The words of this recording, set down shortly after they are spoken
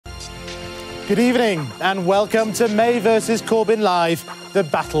Good evening and welcome to May versus Corbyn Live, the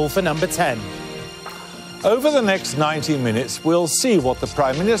battle for number 10. Over the next 90 minutes, we'll see what the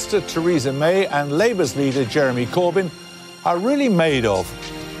Prime Minister Theresa May and Labour's leader Jeremy Corbyn are really made of.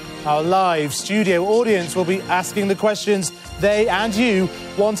 Our live studio audience will be asking the questions they and you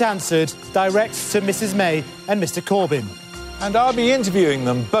want answered direct to Mrs May and Mr Corbyn. And I'll be interviewing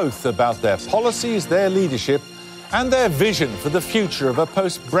them both about their policies, their leadership and their vision for the future of a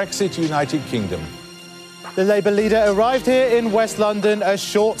post-Brexit United Kingdom. The Labour leader arrived here in West London a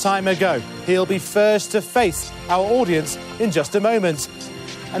short time ago. He'll be first to face our audience in just a moment.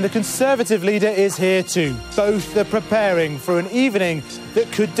 And the Conservative leader is here too. Both are preparing for an evening that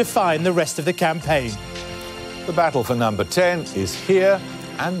could define the rest of the campaign. The battle for number 10 is here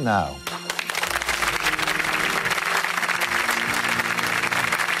and now.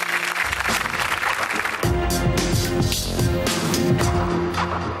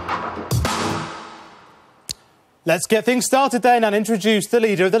 Let's get things started then and introduce the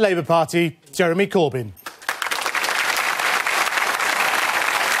leader of the Labour Party, Jeremy Corbyn.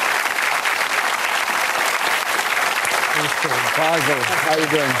 How are you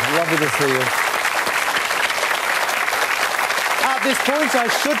doing? Lovely to see you. At this point, I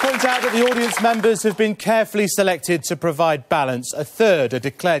should point out that the audience members have been carefully selected to provide balance. A third are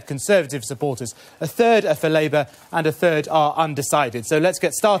declared Conservative supporters, a third are for Labour and a third are undecided. So let's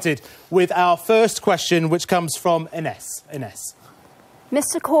get started with our first question, which comes from Ines. Ines.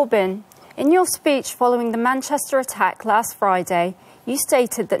 Mr Corbyn, in your speech following the Manchester attack last Friday, you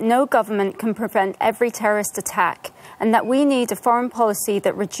stated that no government can prevent every terrorist attack and that we need a foreign policy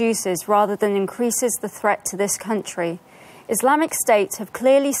that reduces rather than increases the threat to this country. Islamic State have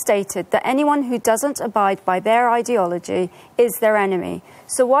clearly stated that anyone who doesn't abide by their ideology is their enemy.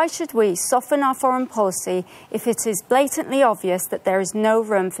 So why should we soften our foreign policy if it is blatantly obvious that there is no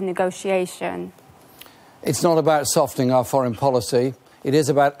room for negotiation? It's not about softening our foreign policy. It is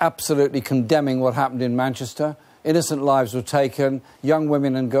about absolutely condemning what happened in Manchester. Innocent lives were taken, young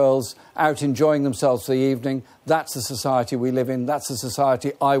women and girls out enjoying themselves for the evening. That's the society we live in. That's the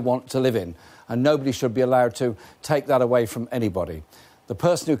society I want to live in. And nobody should be allowed to take that away from anybody. The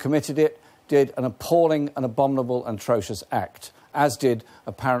person who committed it did an appalling and abominable and atrocious act, as did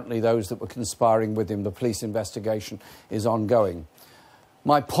apparently those that were conspiring with him. The police investigation is ongoing.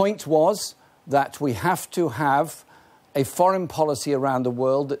 My point was that we have to have a foreign policy around the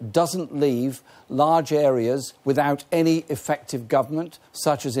world that doesn't leave large areas without any effective government,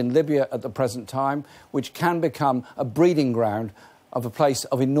 such as in Libya at the present time, which can become a breeding ground of a place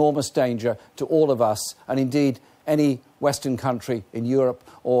of enormous danger to all of us and indeed any Western country in Europe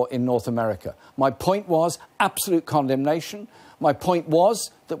or in North America. My point was absolute condemnation. My point was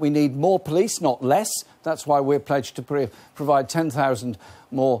that we need more police, not less. That's why we're pledged to provide 10,000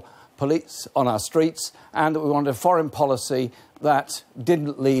 more police on our streets, and that we wanted a foreign policy that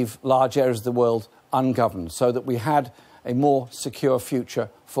didn't leave large areas of the world ungoverned, so that we had a more secure future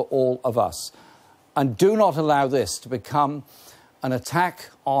for all of us. And do not allow this to become an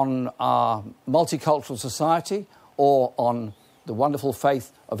attack on our multicultural society or on the wonderful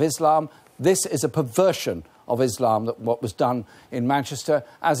faith of Islam. This is a perversion of Islam, that what was done in Manchester,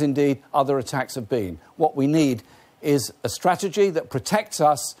 as indeed other attacks have been. What we need is a strategy that protects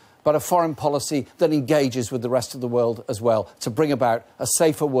us, but a foreign policy that engages with the rest of the world as well, to bring about a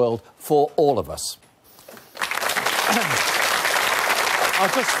safer world for all of us. I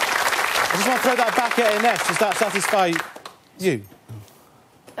just want to throw that back at Ines. Does that satisfy you?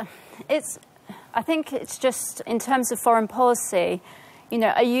 I think it's just, in terms of foreign policy, you know,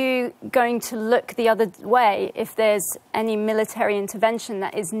 are you going to look the other way if there's any military intervention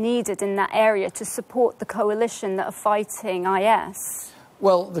that is needed in that area to support the coalition that are fighting IS?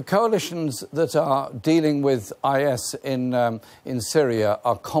 Well, the coalitions that are dealing with IS in Syria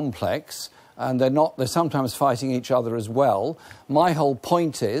are complex, and they're sometimes fighting each other as well. My whole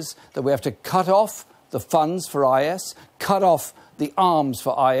point is that we have to cut off the funds for IS, cut off the arms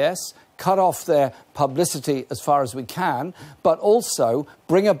for IS, cut off their publicity as far as we can, but also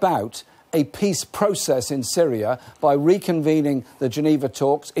bring about a peace process in Syria by reconvening the Geneva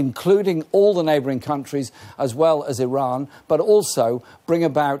talks, including all the neighbouring countries as well as Iran, but also bring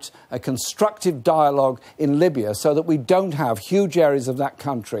about a constructive dialogue in Libya so that we don't have huge areas of that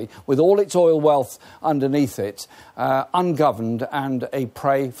country with all its oil wealth underneath it, ungoverned and a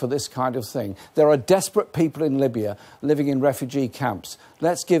prey for this kind of thing. There are desperate people in Libya living in refugee camps.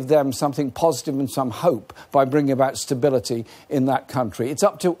 Let's give them something positive and some hope by bringing about stability in that country. It's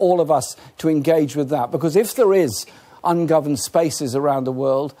up to all of us to engage with that, because if there is ungoverned spaces around the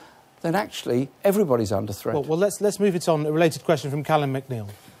world, then actually everybody's under threat. Well, let's move it on. A related question from Callum McNeil.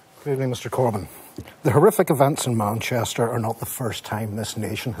 Good evening, Mr. Corbyn. The horrific events in Manchester are not the first time this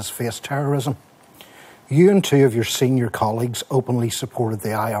nation has faced terrorism. You and two of your senior colleagues openly supported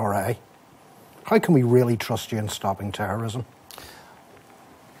the IRA. How can we really trust you in stopping terrorism?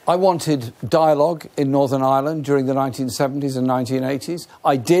 I wanted dialogue in Northern Ireland during the 1970s and 1980s.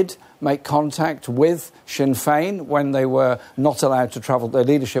 I did make contact with Sinn Féin when they were not allowed to travel, their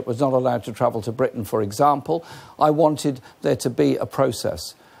leadership was not allowed to travel to Britain, for example. I wanted there to be a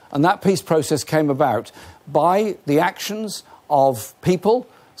process. And that peace process came about by the actions of people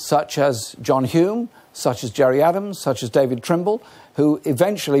such as John Hume, such as Gerry Adams, such as David Trimble, who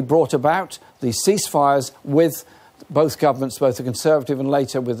eventually brought about the ceasefires with both governments, both the Conservative and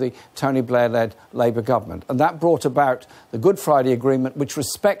later with the Tony Blair-led Labour government. And that brought about the Good Friday Agreement, which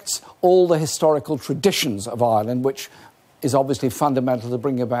respects all the historical traditions of Ireland, which is obviously fundamental to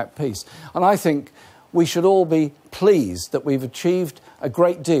bring about peace. And I think we should all be pleased that we've achieved a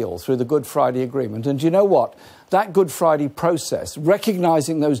great deal through the Good Friday Agreement. And you know what? That Good Friday process,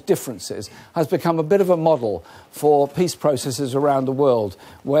 recognising those differences, has become a bit of a model for peace processes around the world,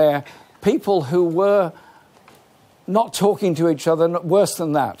 where people who were not talking to each other, worse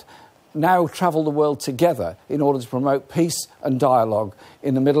than that, now travel the world together in order to promote peace and dialogue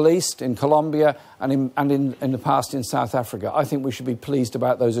in the Middle East, in Colombia, and in the past in South Africa. I think we should be pleased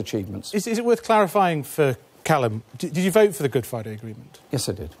about those achievements. Is it worth clarifying for Callum? Did you vote for the Good Friday Agreement? Yes,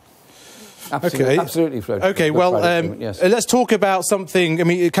 I did. Absolutely, okay. Absolutely voted. Okay, well, yes. Let's talk about something. I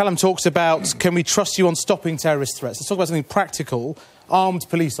mean, Callum talks about, can we trust you on stopping terrorist threats? Let's talk about something practical. Armed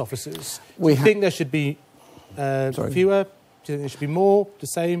police officers. Do you think there should be fewer? Do you think there should be more? The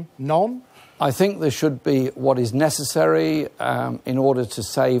same? None? I think there should be what is necessary in order to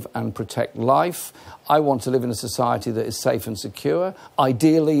save and protect life. I want to live in a society that is safe and secure.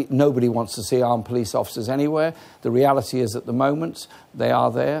 Ideally, nobody wants to see armed police officers anywhere. The reality is, at the moment, they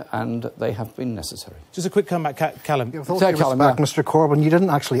are there and they have been necessary. Just a quick comeback, Callum. With all due respect, Mr. Corbyn, you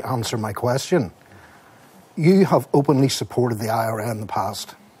didn't actually answer my question. You have openly supported the IRA in the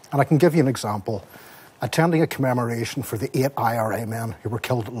past. And I can give you an example. Attending a commemoration for the 8 IRA men who were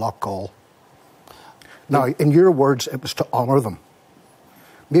killed at Loughgall. Now, in your words, it was to honour them.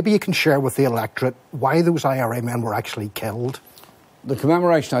 Maybe you can share with the electorate why those IRA men were actually killed. The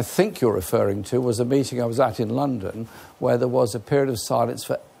commemoration I think you're referring to was a meeting I was at in London where there was a period of silence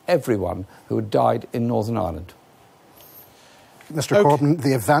for everyone who had died in Northern Ireland. Mr. Corbyn,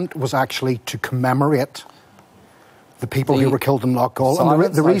 the event was actually to commemorate the people who were killed in Loughgall.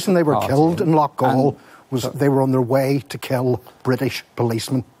 And the reason they were killed in Loughgall was they were on their way to kill British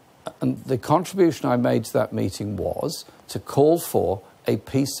policemen. And the contribution I made to that meeting was to call for a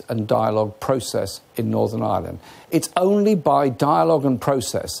peace and dialogue process in Northern Ireland. It's only by dialogue and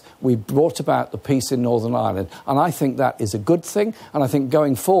process we brought about the peace in Northern Ireland. And I think that is a good thing. And I think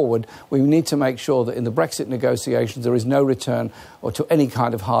going forward, we need to make sure that in the Brexit negotiations there is no return or to any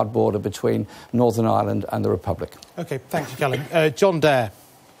kind of hard border between Northern Ireland and the Republic. OK, thank you, Callum. John Dare.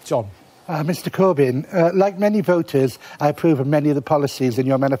 John. Mr. Corbyn, like many voters, I approve of many of the policies in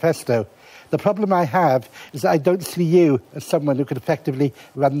your manifesto. The problem I have is that I don't see you as someone who could effectively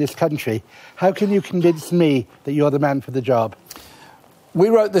run this country. How can you convince me that you're the man for the job? We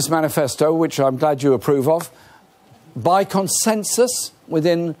wrote this manifesto, which I'm glad you approve of, by consensus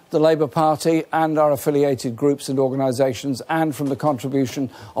within the Labour Party and our affiliated groups and organisations, and from the contribution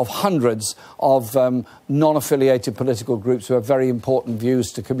of hundreds of non-affiliated political groups who have very important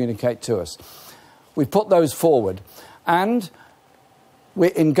views to communicate to us. We've put those forward, and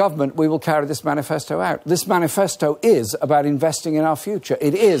in government, we will carry this manifesto out. This manifesto is about investing in our future.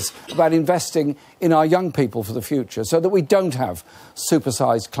 It is about investing in our young people for the future so that we don't have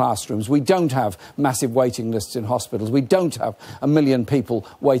supersized classrooms, we don't have massive waiting lists in hospitals, we don't have 1 million people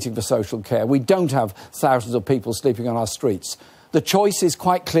waiting for social care, we don't have thousands of people sleeping on our streets. The choice is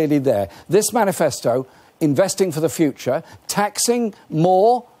quite clearly there. This manifesto, investing for the future, taxing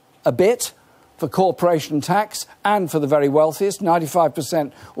more a bit, for corporation tax and for the very wealthiest,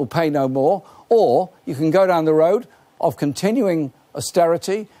 95% will pay no more, or you can go down the road of continuing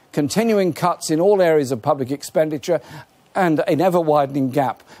austerity, continuing cuts in all areas of public expenditure, and an ever-widening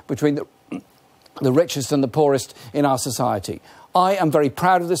gap between the richest and the poorest in our society. I am very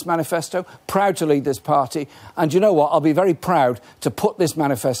proud of this manifesto, proud to lead this party, and you know what? I'll be very proud to put this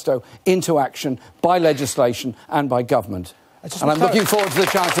manifesto into action by legislation and by government. And I'm looking forward to the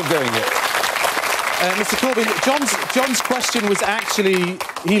chance of doing it. Mr. Corbyn, John's question was actually,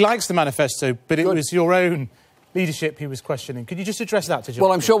 he likes the manifesto, but it was your own leadership he was questioning. Could you just address that to John?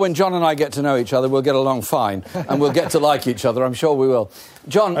 Well, I'm sure when John and I get to know each other, we'll get along fine, and we'll get to like each other. I'm sure we will.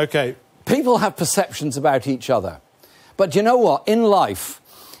 John, people have perceptions about each other. But you know what? In life,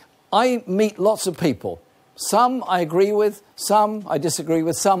 I meet lots of people. Some I agree with, some I disagree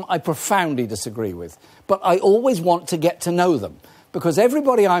with, some I profoundly disagree with. But I always want to get to know them, because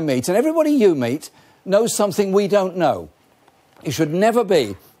everybody I meet and everybody you meet knows something we don't know. You should never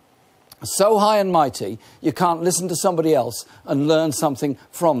be so high and mighty you can't listen to somebody else and learn something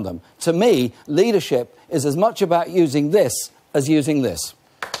from them. To me, leadership is as much about using this as using this.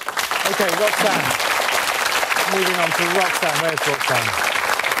 OK, Roxanne. Moving on to Roxanne. Where's Roxanne?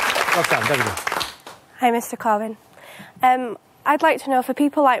 Roxanne, there we go. Hi, Mr. Corbyn. I'd like to know, for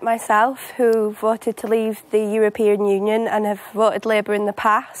people like myself who voted to leave the European Union and have voted Labour in the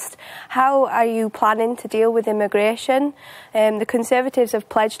past, how are you planning to deal with immigration? The Conservatives have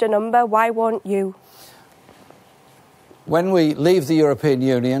pledged a number. Why won't you? When we leave the European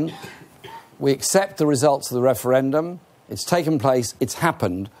Union, we accept the results of the referendum. It's taken place. It's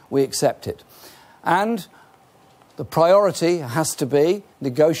happened. We accept it. And the priority has to be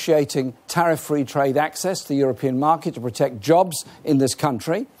negotiating tariff-free trade access to the European market to protect jobs in this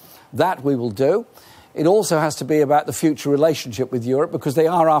country. That we will do. It also has to be about the future relationship with Europe, because they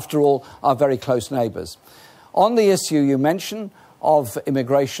are, after all, our very close neighbours. On the issue you mentioned of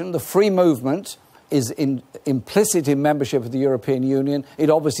immigration, the free movement is implicit in membership of the European Union. It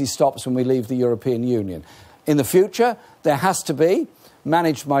obviously stops when we leave the European Union. In the future, there has to be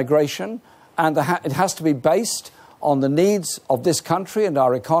managed migration, and it has to be based on the needs of this country and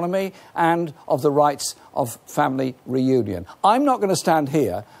our economy and of the rights of family reunion. I'm not going to stand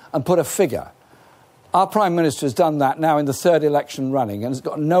here and put a figure. Our Prime Minister has done that now in the third election running and has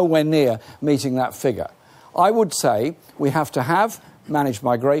got nowhere near meeting that figure. I would say we have to have managed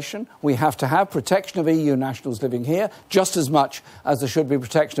migration. We have to have protection of EU nationals living here, just as much as there should be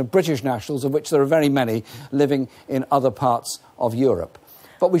protection of British nationals, of which there are very many living in other parts of Europe.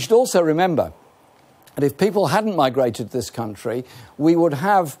 But we should also remember and if people hadn't migrated to this country, we would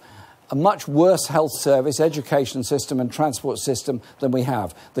have a much worse health service, education system and transport system than we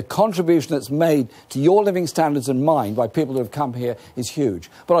have. The contribution that's made to your living standards and mine by people who have come here is huge.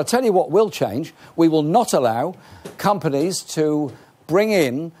 But I'll tell you what will change. We will not allow companies to bring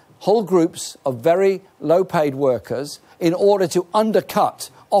in whole groups of very low-paid workers in order to undercut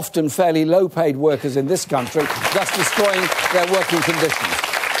often fairly low-paid workers in this country, thus destroying their working conditions.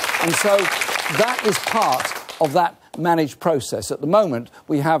 And so that is part of that managed process. At the moment,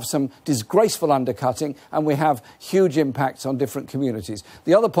 we have some disgraceful undercutting and we have huge impacts on different communities.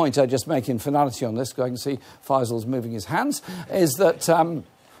 The other point I just make in finality on this, because I can see Faisal's moving his hands, is that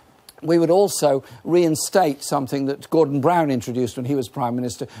we would also reinstate something that Gordon Brown introduced when he was Prime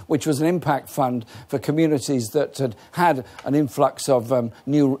Minister, which was an impact fund for communities that had had an influx of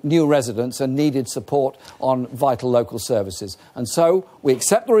new residents and needed support on vital local services. And so we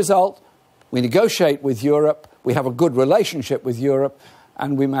accept the result, we negotiate with Europe, we have a good relationship with Europe,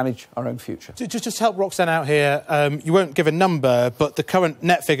 and we manage our own future. Just help Roxanne out here. You won't give a number, but the current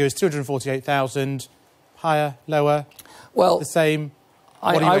net figure is 248,000. Higher, lower, well, the same?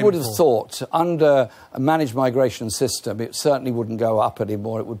 I would have thought under a managed migration system, it certainly wouldn't go up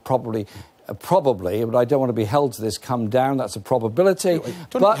anymore. It would probably, but I don't want to be held to this, come down. That's a probability.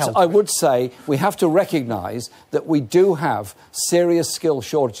 But I would say we have to recognise that we do have serious skill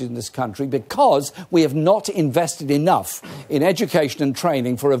shortages in this country because we have not invested enough in education and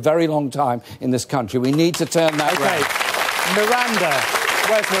training for a very long time in this country. We need to turn that round. Miranda.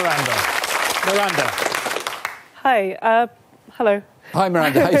 Where's Miranda? Miranda. Hi. Hello. Hi,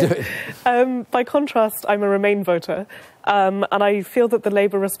 Miranda. How are you doing? By contrast, I'm a Remain voter, and I feel that the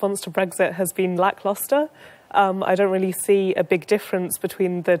Labour response to Brexit has been lacklustre. I don't really see a big difference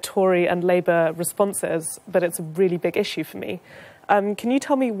between the Tory and Labour responses, but it's a really big issue for me. Can you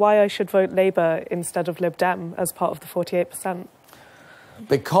tell me why I should vote Labour instead of Lib Dem as part of the 48%?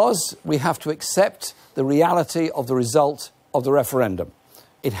 Because we have to accept the reality of the result of the referendum.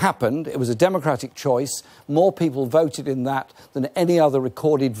 It happened. It was a democratic choice. More people voted in that than any other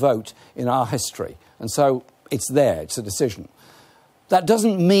recorded vote in our history. And so it's there. It's a decision. That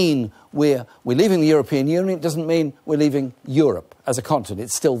doesn't mean we're leaving the European Union. It doesn't mean we're leaving Europe as a continent.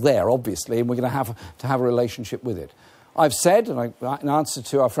 It's still there, obviously, and we're going to have a relationship with it. I've said, and in answer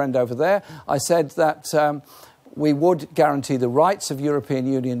to our friend over there, I said that we would guarantee the rights of European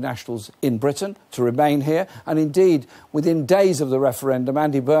Union nationals in Britain to remain here. And indeed, within days of the referendum,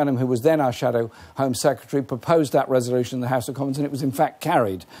 Andy Burnham, who was then our Shadow Home Secretary, proposed that resolution in the House of Commons, and it was in fact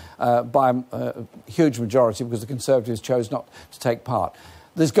carried by a huge majority because the Conservatives chose not to take part.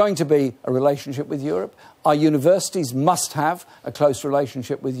 There's going to be a relationship with Europe. Our universities must have a close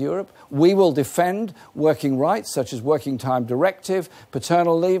relationship with Europe. We will defend working rights, such as working time directive,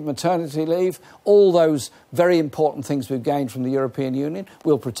 paternal leave, maternity leave, all those very important things we've gained from the European Union.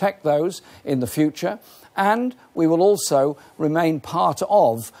 We'll protect those in the future. And we will also remain part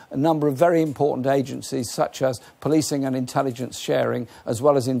of a number of very important agencies, such as policing and intelligence sharing, as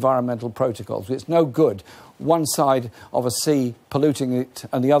well as environmental protocols. It's no good one side of a sea polluting it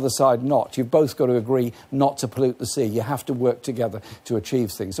and the other side not. You've both got to agree not to pollute the sea. You have to work together to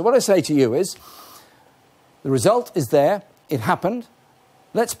achieve things. So what I say to you is, the result is there. It happened.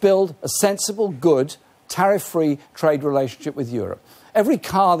 Let's build a sensible, good, tariff-free trade relationship with Europe. Every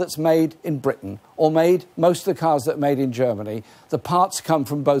car that's made in Britain, or most of the cars that are made in Germany, the parts come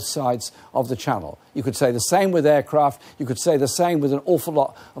from both sides of the channel. You could say the same with aircraft. You could say the same with an awful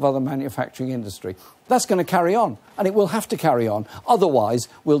lot of other manufacturing industry. That's going to carry on, and it will have to carry on. Otherwise,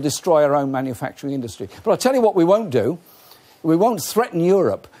 we'll destroy our own manufacturing industry. But I'll tell you what we won't do. We won't threaten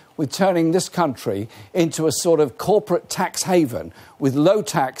Europe with turning this country into a sort of corporate tax haven with low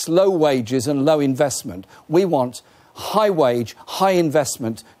tax, low wages and low investment. We want high wage, high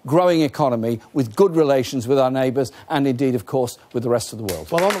investment, growing economy with good relations with our neighbours and indeed, of course, with the rest of the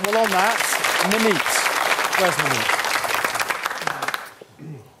world. Well, on that, Monique.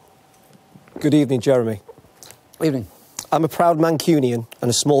 Good evening, Jeremy. Evening. I'm a proud Mancunian and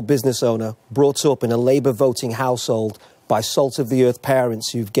a small business owner brought up in a Labour voting household by salt-of-the-earth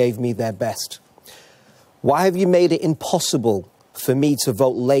parents who gave me their best. Why have you made it impossible for me to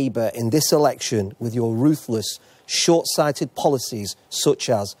vote Labour in this election with your ruthless, short-sighted policies such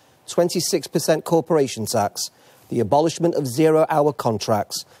as 26% corporation tax, the abolishment of zero-hour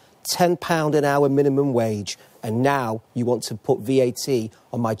contracts, £10 an hour minimum wage, and now you want to put VAT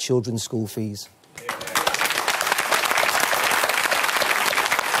on my children's school fees?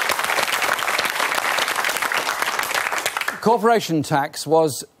 Corporation tax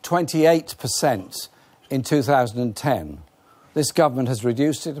was 28% in 2010. This government has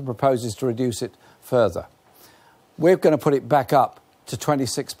reduced it and proposes to reduce it further. We're going to put it back up to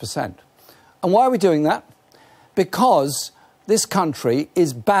 26%. And why are we doing that? Because this country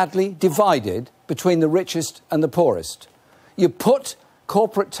is badly divided between the richest and the poorest. You put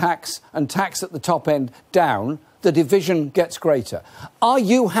corporate tax and tax at the top end down, the division gets greater. Are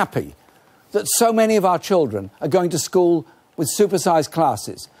you happy that so many of our children are going to school with supersized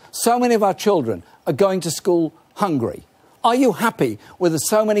classes? So many of our children are going to school hungry. Are you happy with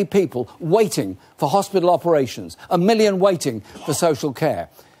so many people waiting for hospital operations, 1 million waiting for social care?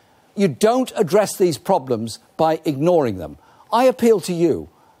 You don't address these problems by ignoring them. I appeal to you,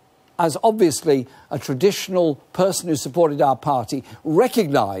 as obviously a traditional person who supported our party,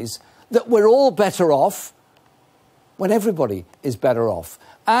 recognise that we're all better off when everybody is better off.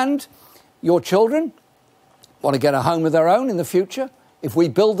 And your children want to get a home of their own in the future. If we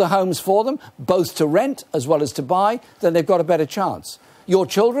build the homes for them, both to rent as well as to buy, then they've got a better chance. Your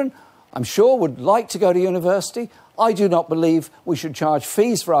children, I'm sure, would like to go to university. I do not believe we should charge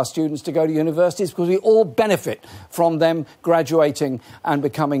fees for our students to go to universities because we all benefit from them graduating and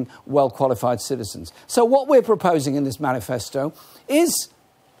becoming well-qualified citizens. So what we're proposing in this manifesto is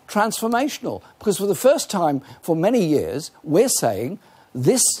transformational, because for the first time for many years, we're saying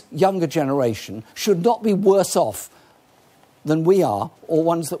this younger generation should not be worse off than we are, or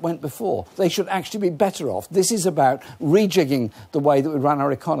ones that went before. They should actually be better off. This is about rejigging the way that we run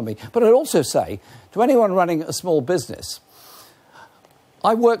our economy. But I'd also say, to anyone running a small business,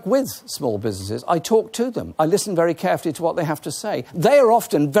 I work with small businesses. I talk to them. I listen very carefully to what they have to say. They are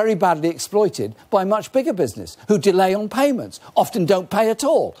often very badly exploited by much bigger business who delay on payments, often don't pay at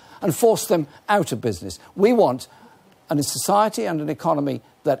all, and force them out of business. We want a society and an economy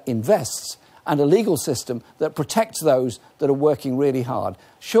that invests, and a legal system that protects those that are working really hard.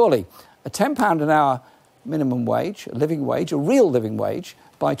 Surely, a £10 an hour minimum wage, a living wage, a real living wage,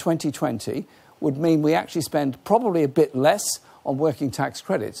 by 2020 would mean we actually spend probably a bit less on working tax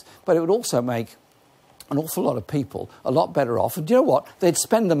credits, but it would also make an awful lot of people a lot better off. And do you know what? They'd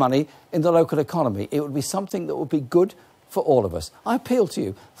spend the money in the local economy. It would be something that would be good for all of us. I appeal to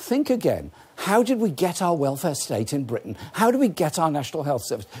you, think again. How did we get our welfare state in Britain? How did we get our National Health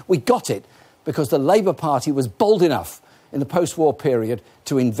Service? We got it because the Labour Party was bold enough in the post-war period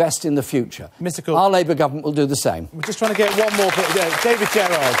to invest in the future. Mr. Cool. Our Labour government will do the same. We're just trying to get one more... David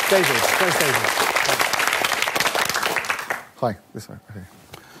Gerard. David. Where's David? Hi. This way. Okay.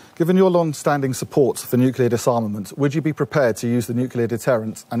 Given your long-standing support for nuclear disarmament, would you be prepared to use the nuclear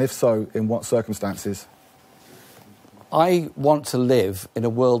deterrent, and if so, in what circumstances? I want to live in a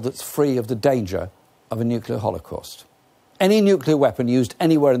world that's free of the danger of a nuclear holocaust. Any nuclear weapon used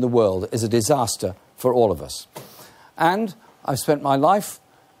anywhere in the world is a disaster for all of us. And I've spent my life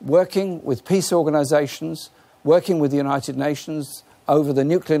working with peace organisations, working with the United Nations over the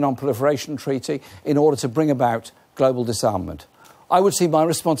Nuclear Non-Proliferation Treaty in order to bring about global disarmament. I would see my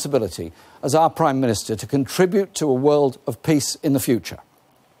responsibility as our Prime Minister to contribute to a world of peace in the future.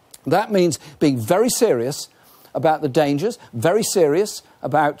 That means being very serious about the dangers, very serious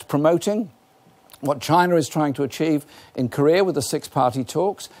about promoting what China is trying to achieve in Korea with the six-party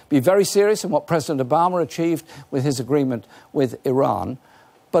talks, be very serious in what President Obama achieved with his agreement with Iran,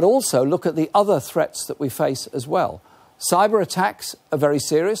 but also look at the other threats that we face as well. Cyber attacks are very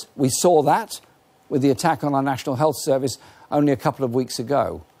serious. We saw that with the attack on our National Health Service only a couple of weeks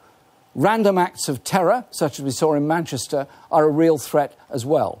ago. Random acts of terror, such as we saw in Manchester, are a real threat as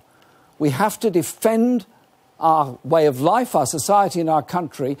well. We have to defend our way of life, our society and our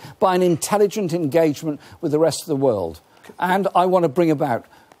country by an intelligent engagement with the rest of the world. And I want to bring about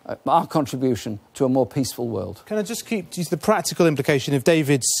our contribution to a more peaceful world. Can I just use the practical implication of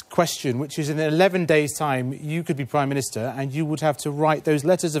David's question, which is in 11 days' time you could be Prime Minister and you would have to write those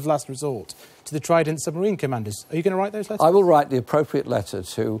letters of last resort to the Trident submarine commanders. Are you going to write those letters? I will write the appropriate letter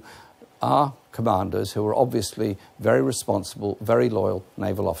to our commanders, who are obviously very responsible, very loyal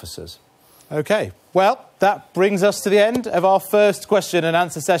naval officers. OK. Well, that brings us to the end of our first question and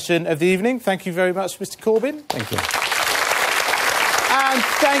answer session of the evening. Thank you very much, Mr Corbyn. Thank you. And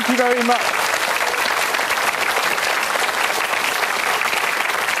thank you very much.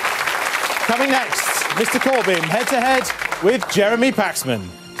 Coming next, Mr Corbyn head-to-head with Jeremy Paxman.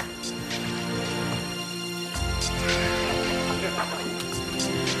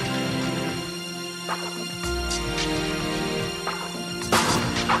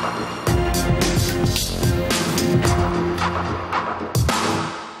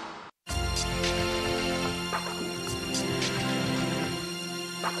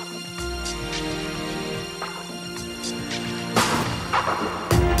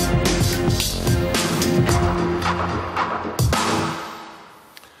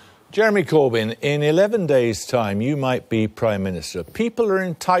 Jeremy Corbyn, in 11 days' time, you might be Prime Minister. People are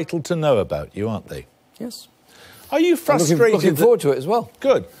entitled to know about you, aren't they? Yes. Are you frustrated? I'm looking forward to it as well.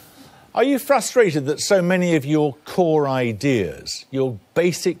 Good. Are you frustrated that so many of your core ideas, your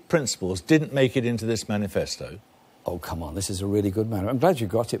basic principles, didn't make it into this manifesto? Oh, come on, this is a really good manifesto. I'm glad you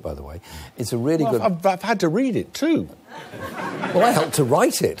got it, by the way. It's a really good... I've had to read it too. Well, I helped to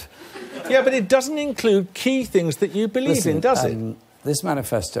write it. Yeah, but it doesn't include key things that you believe in, does it? This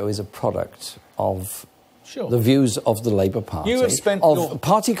manifesto is a product of the views of the Labour Party, you have spent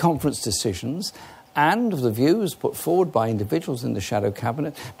party conference decisions and of the views put forward by individuals in the shadow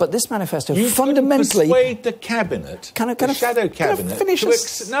cabinet. But this manifesto fundamentally... You couldn't persuade the cabinet, the shadow cabinet...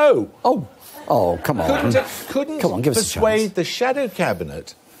 finish No. Oh, come on. Couldn't give us a chance. Persuade the shadow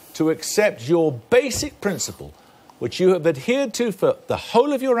cabinet to accept your basic principle, which you have adhered to for the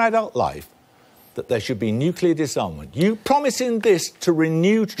whole of your adult life, that there should be nuclear disarmament. You promise in this to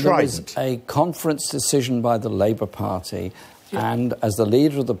renew Trident. There was a conference decision by the Labour Party, and as the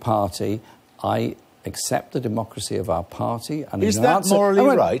leader of the party, I accept the democracy of our party. And is that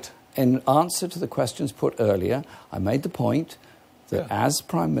morally right? In answer to the questions put earlier, I made the point that as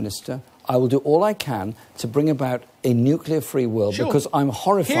Prime Minister, I will do all I can to bring about a nuclear-free world because I'm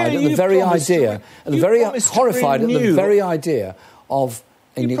horrified at the very idea, of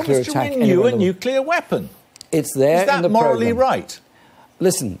a nuclear attack anywhere in the world. A nuclear weapon. It's there in the programme. Is that morally right?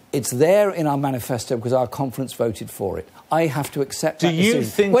 Listen, it's there in our manifesto because our conference voted for it. I have to accept that decision. Do you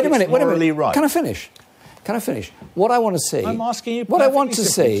think it's morally right? Can I finish? What I want to see... I'm asking you what I want to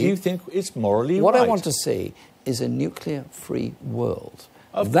see... Do you think it's morally right? What I want to see is a nuclear-free world.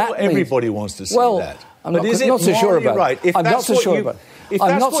 Of course, everybody wants to see that. I'm not so sure about that. I'm not so sure about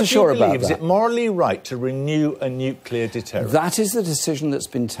that. Is it morally right to renew a nuclear deterrent? That is the decision that's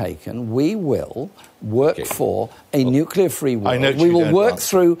been taken. We will work for a nuclear-free world. We will work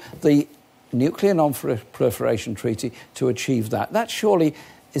through the Nuclear Non-Proliferation Treaty to achieve that. That surely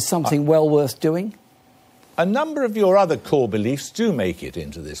is something well worth doing. A number of your other core beliefs do make it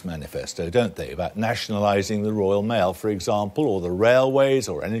into this manifesto, don't they? About nationalising the Royal Mail, for example, or the railways,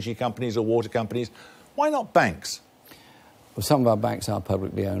 or energy companies, or water companies. Why not banks? Well, some of our banks are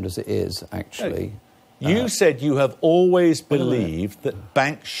publicly owned, as it is, actually. You said you have always believed that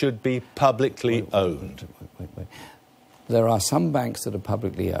banks should be publicly owned. Wait. There are some banks that are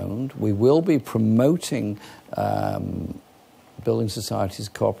publicly owned. We will be promoting building societies,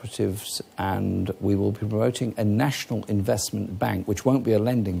 cooperatives, and we will be promoting a national investment bank, which won't be a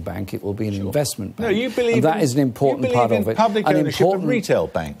lending bank, it will be an investment bank. No, you believe that is an important part of it. Public ownership of retail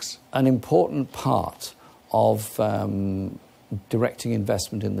banks. An important part of directing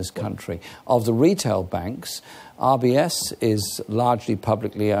investment in this country. Of the retail banks, RBS is largely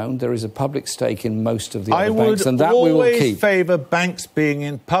publicly owned. There is a public stake in most of the other banks, and that we will keep. I would always favour banks being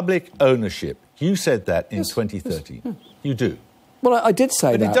in public ownership. You said that in 2013. Yes. You do. Well, I did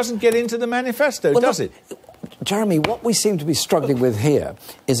say that. But it doesn't get into the manifesto, does it? Jeremy, what we seem to be struggling with here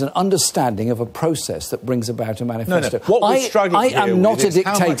is an understanding of a process that brings about a manifesto. No. What we're struggling with is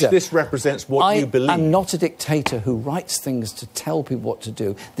how much this represents what you believe. I am not a dictator who writes things to tell people what to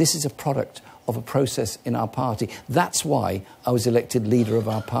do. This is a product of a process in our party. That's why I was elected leader of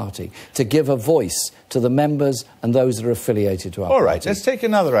our party, to give a voice to the members and those that are affiliated to our party. All right, let's take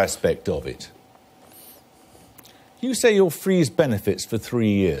another aspect of it. You say you'll freeze benefits for 3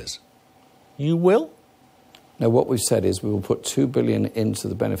 years. You will? No, what we've said is we will put $2 billion into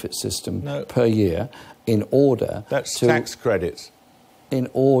the benefit system per year in order That's tax credits. In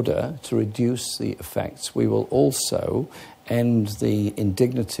order to reduce the effects. We will also end the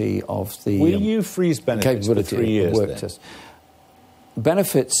indignity of the Will you freeze benefits for 3 years then?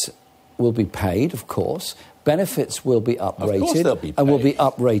 Benefits will be paid, of course. Benefits will be uprated. Of course they'll be paid. And will be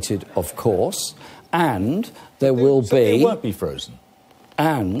uprated, of course. And there will be... They won't be frozen.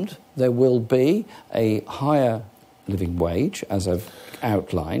 And there will be a higher living wage, as I've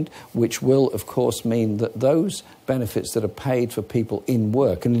outlined, which will, of course, mean that those benefits that are paid for people in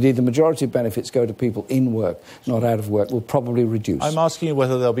work, and indeed the majority of benefits go to people in work, not out of work, will probably reduce. I'm asking you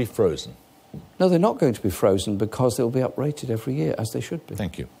whether they'll be frozen. No, they're not going to be frozen because they'll be uprated every year, as they should be.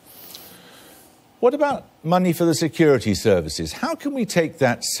 Thank you. What about money for the security services? How can we take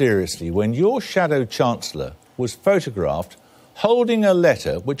that seriously when your shadow chancellor was photographed holding a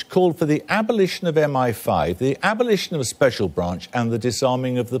letter which called for the abolition of MI5, the abolition of a special branch and the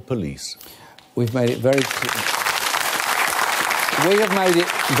disarming of the police? We've made it very clear. We have made it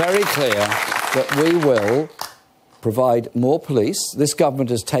very clear that we will provide more police. This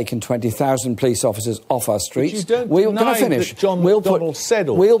government has taken 20,000 police officers off our streets. But you don't deny that John McDonnell said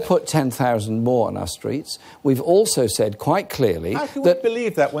all We'll that. put 10,000 more on our streets. We've also said quite clearly How can we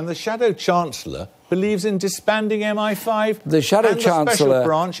believe that when the Shadow Chancellor believes in disbanding MI5 the Shadow and Chancellor, the Special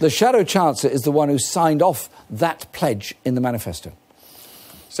Branch? The Shadow Chancellor is the one who signed off that pledge in the manifesto.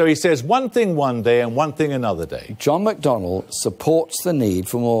 So he says one thing one day and one thing another day. John McDonnell supports the need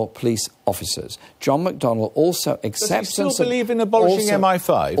for more police officers. John McDonnell also accepts... Does he still believe in abolishing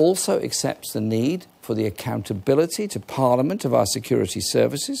MI5? Also accepts the need for the accountability to Parliament of our security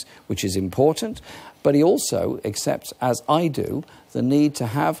services, which is important. But he also accepts, as I do, the need to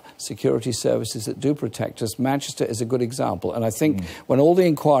have security services that do protect us. Manchester is a good example. And I think when all the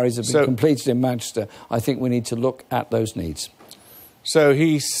inquiries have been completed in Manchester, I think we need to look at those needs. So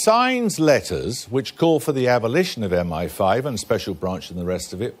he signs letters which call for the abolition of MI5 and Special Branch and the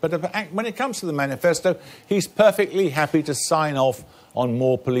rest of it, but when it comes to the manifesto, he's perfectly happy to sign off on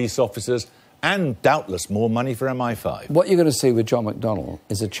more police officers and doubtless more money for MI5. What you're going to see with John McDonnell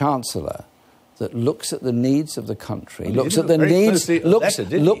is a Chancellor that looks at the needs of the country, looks at the needs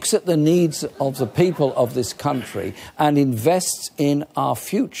of the people of this country and invests in our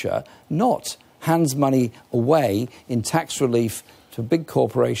future, not hands money away in tax relief to big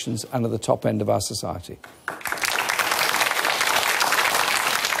corporations and at the top end of our society.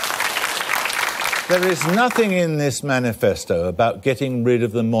 There is nothing in this manifesto about getting rid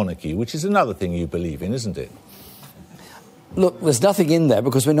of the monarchy, which is another thing you believe in, isn't it? Look, there's nothing in there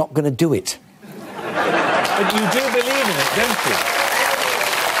because we're not going to do it. But you do believe in it, don't you?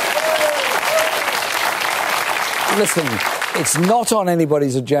 Listen, it's not on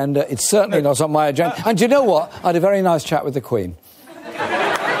anybody's agenda. It's certainly not on my agenda. And do you know what? I had a very nice chat with the Queen.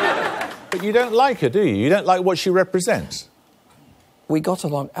 But you don't like her, do you? You don't like what she represents? We got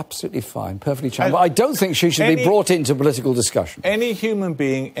along absolutely fine, perfectly charming. But I don't think she should be brought into political discussion. Any human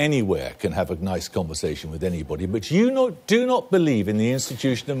being anywhere can have a nice conversation with anybody, but you do not believe in the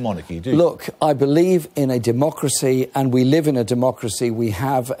institution of monarchy, do you? Look, I believe in a democracy, and we live in a democracy. We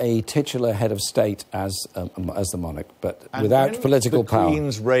have a titular head of state as the monarch, but without political power. When the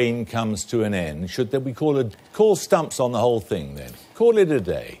Queen's reign comes to an end, should we call stumps on the whole thing then? Call it a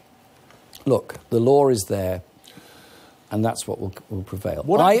day. Look, the law is there, and that's what will prevail.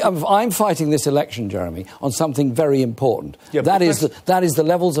 I'm fighting this election, Jeremy, on something very important. Yeah, that is the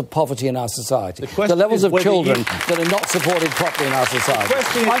levels of poverty in our society, the levels of children that are not supported properly in our society.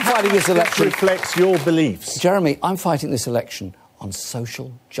 I'm fighting this election. Reflects your beliefs. Jeremy, I'm fighting this election on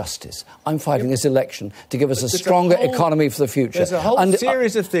social justice. I'm fighting this election to give us a stronger economy for the future. There's a whole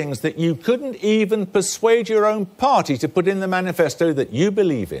series of things that you couldn't even persuade your own party to put in the manifesto that you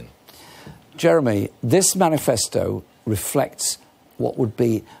believe in. Jeremy, this manifesto reflects what would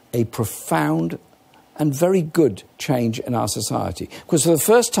be a profound and very good change in our society. Because for the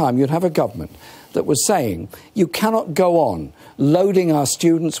first time, you'd have a government that was saying, you cannot go on loading our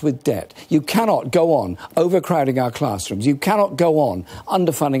students with debt. You cannot go on overcrowding our classrooms. You cannot go on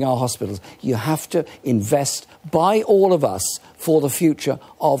underfunding our hospitals. You have to invest by all of us for the future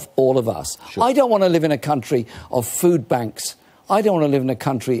of all of us. Sure. I don't want to live in a country of food banks. I don't want to live in a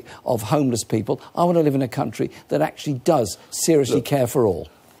country of homeless people. I want to live in a country that actually does seriously care for all.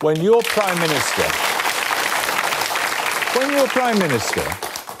 When you're Prime Minister,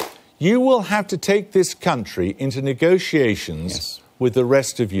 you will have to take this country into negotiations with the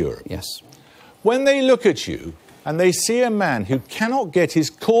rest of Europe. Yes. When they look at you and they see a man who cannot get his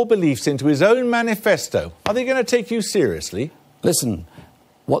core beliefs into his own manifesto, are they going to take you seriously? Listen,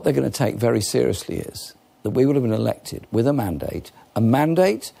 what they're going to take very seriously is that we will have been elected with a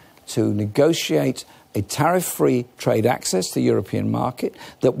mandate to negotiate a tariff-free trade access to the European market,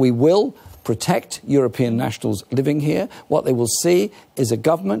 that we will protect European nationals living here. What they will see is a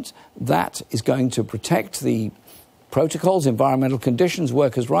government that is going to protect the protocols, environmental conditions,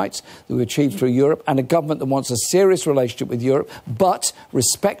 workers' rights that we achieved through Europe, and a government that wants a serious relationship with Europe, but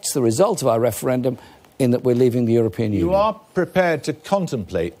respects the result of our referendum in that we're leaving the European Union. You are prepared to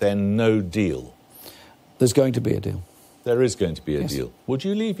contemplate, then, no deal? There's going to be a deal. There is going to be a deal. Would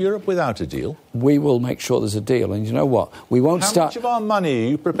you leave Europe without a deal? We will make sure there's a deal. And you know what? We won't How much of our money are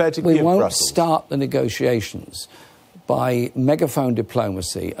you prepared to give Brussels? We won't start the negotiations by megaphone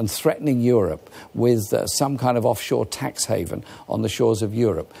diplomacy and threatening Europe with some kind of offshore tax haven on the shores of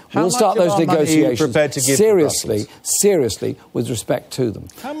Europe. We'll start those negotiations seriously with respect to them.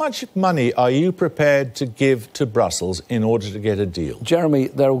 How much money are you prepared to give to Brussels in order to get a deal? Jeremy,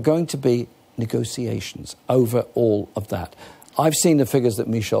 there are going to be negotiations over all of that. I've seen the figures that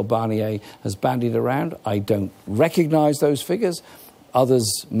Michel Barnier has bandied around. I don't recognise those figures.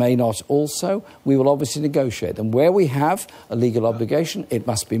 Others may not also. We will obviously negotiate. And where we have a legal obligation, it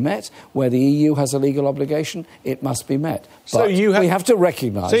must be met. Where the EU has a legal obligation, it must be met. But we have to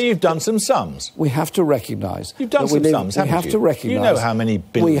recognise... So you've done some sums? We have to recognise... You've done some sums, haven't you? We have to recognise... You know how many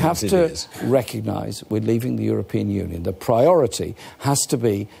billions it is. We have to recognise we're leaving the European Union. The priority has to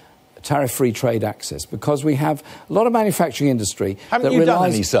be tariff-free trade access, because we have a lot of manufacturing industry... Haven't you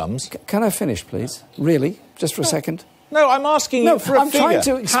done any sums? Can I finish, please? Really? Just for a second? No, I'm asking you for a figure. Trying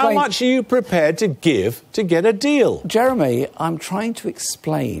to explain... How much are you prepared to give to get a deal? Jeremy, I'm trying to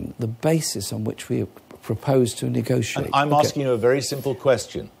explain the basis on which we propose to negotiate. And I'm asking you a very simple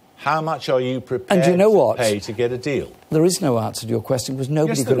question. How much are you prepared to pay to get a deal? There is no answer to your question, because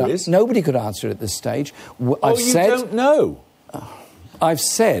nobody could answer it at this stage. You don't know. I've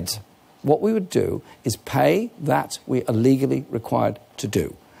said what we would do is pay that we are legally required to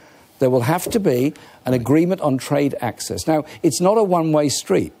do. There will have to be an agreement on trade access. Now, it's not a one-way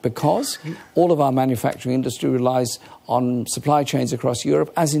street, because all of our manufacturing industry relies on supply chains across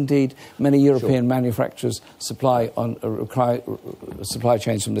Europe, as indeed many European manufacturers supply supply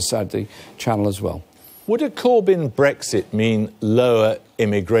chains from this side of the Channel as well. Would a Corbyn Brexit mean lower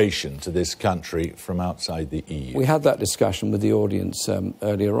immigration to this country from outside the EU? We had that discussion with the audience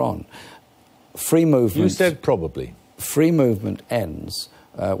earlier on. Free movement... You said probably. Free movement ends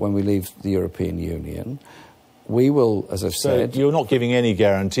when we leave the European Union. We will, as I've said... So you're not giving any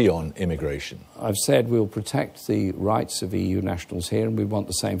guarantee on immigration? I've said we'll protect the rights of EU nationals here, and we want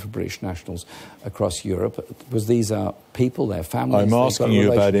the same for British nationals across Europe, because these are people, their families... I'm asking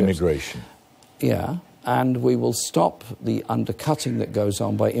you about immigration. Yeah, and we will stop the undercutting that goes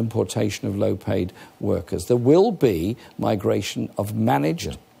on by importation of low-paid workers. There will be migration of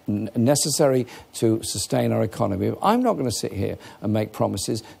managed... necessary to sustain our economy. I'm not going to sit here and make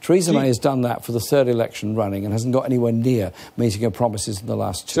promises. Theresa May has done that for the third election running and hasn't got anywhere near meeting her promises in the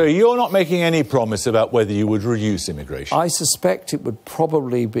last two. So you're not making any promise about whether you would reduce immigration? I suspect it would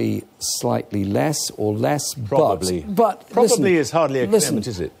probably be slightly less or less. Probably. But probably is hardly a commitment,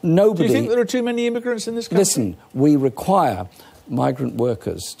 is it? Nobody... Do you think there are too many immigrants in this country? Listen, we require migrant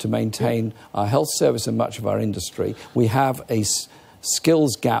workers to maintain our health service and much of our industry. We have a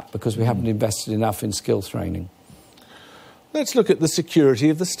skills gap because we haven't invested enough in skill training. Let's look at the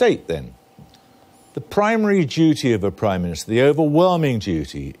security of the state, then. The primary duty of a Prime Minister, the overwhelming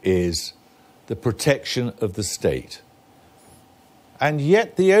duty, is the protection of the state. And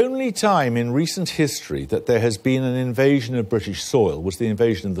yet the only time in recent history that there has been an invasion of British soil was the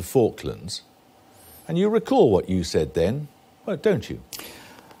invasion of the Falklands. And you recall what you said then, well, don't you?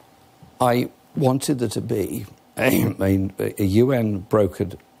 I wanted there to be a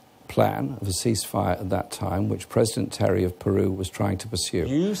UN-brokered plan of a ceasefire at that time, which President Terry of Peru was trying to pursue.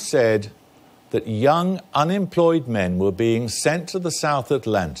 You said that young, unemployed men were being sent to the South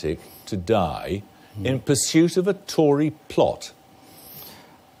Atlantic to die in pursuit of a Tory plot?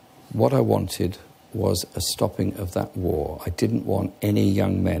 What I wanted was a stopping of that war. I didn't want any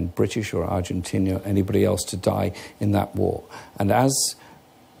young men, British or Argentinian or anybody else, to die in that war. And as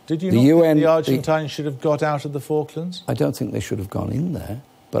Did you the not UN, think the Argentines should have got out of the Falklands? I don't think they should have gone in there,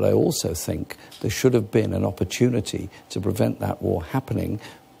 but I also think there should have been an opportunity to prevent that war happening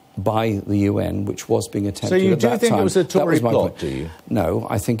by the UN, which was being attempted at that time. So you do think it was a Tory plot, do you? No,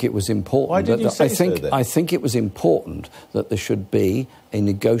 I think it was important. Why did you say so, then? I think it was important that there should be a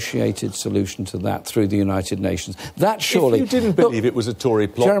negotiated solution to that through the United Nations. That surely... If you didn't believe it was a Tory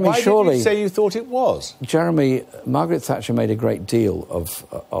plot, Jeremy, why did you say you thought it was? Jeremy, Margaret Thatcher made a great deal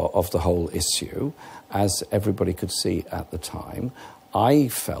of the whole issue, as everybody could see at the time. I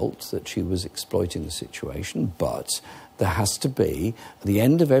felt that she was exploiting the situation, but there has to be, at the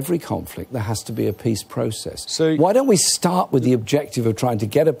end of every conflict, there has to be a peace process. So why don't we start with the objective of trying to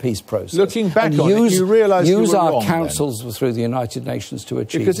get a peace process? Looking back on it, you realise you were use our wrong, councils through the United Nations to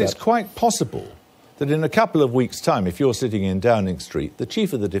achieve because that. it's quite possible that in a couple of weeks' time, if you're sitting in Downing Street, the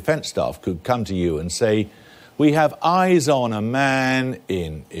Chief of the Defence Staff could come to you and say, we have eyes on a man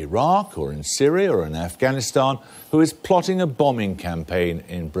in Iraq or in Syria or in Afghanistan who is plotting a bombing campaign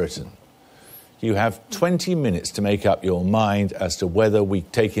in Britain. You have 20 minutes to make up your mind as to whether we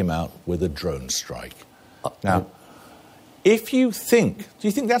take him out with a drone strike. Now, if you think... Do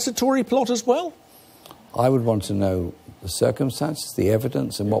you think that's a Tory plot as well? I would want to know the circumstances, the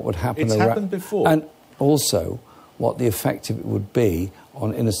evidence, and what would happen... It's happened before. And also what the effect of it would be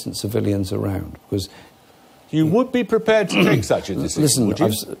on innocent civilians around, because... You would be prepared to take such a decision, would you?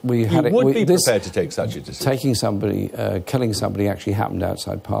 You would be prepared to take such a decision. Taking somebody, killing somebody actually happened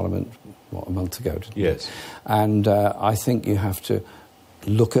outside Parliament, what, a month ago, didn't it? Yes. And I think you have to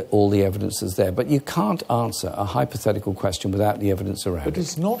look at all the evidence that's there. But you can't answer a hypothetical question without the evidence around it. But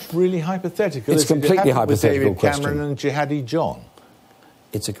it's not really hypothetical. It's a completely hypothetical with David question. Cameron and Jihadi John.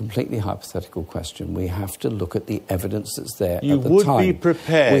 It's a completely hypothetical question. We have to look at the evidence that's there at the time. You would be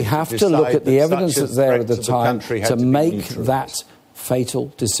prepared. We have to look at the evidence that's there at the time to make that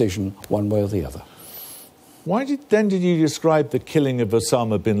fatal decision one way or the other. Why did you describe the killing of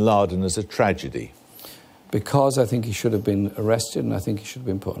Osama bin Laden as a tragedy? Because I think he should have been arrested and I think he should have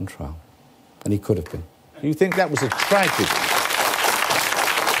been put on trial. And he could have been. You think that was a tragedy?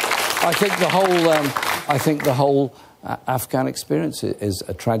 I think the whole Afghan experience is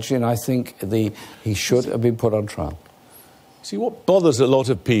a tragedy, and I think he should have been put on trial. See, what bothers a lot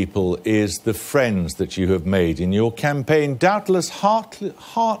of people is the friends that you have made in your campaign, doubtless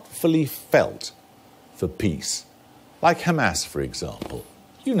heartfully felt for peace. Like Hamas, for example.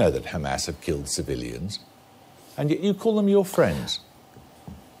 You know that Hamas have killed civilians, and yet you call them your friends.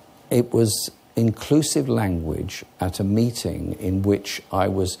 It was inclusive language at a meeting in which I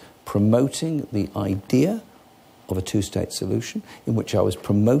was promoting the idea of a two-state solution, in which I was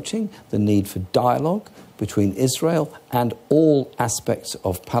promoting the need for dialogue between Israel and all aspects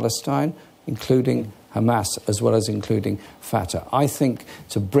of Palestine, including Hamas, as well as including Fatah. I think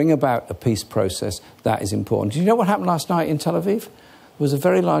to bring about a peace process, that is important. Do you know what happened last night in Tel Aviv? There was a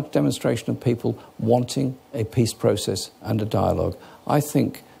very large demonstration of people wanting a peace process and a dialogue. I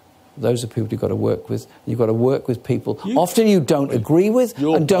think those are people you've got to work with. You've got to work with people often you don't agree with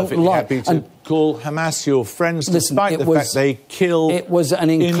and don't like. Happy to call Hamas your friends, despite the fact they kill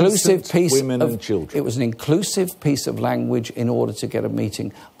innocent women and children. It was an inclusive piece of language in order to get a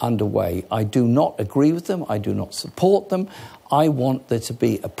meeting underway. I do not agree with them. I do not support them. I want there to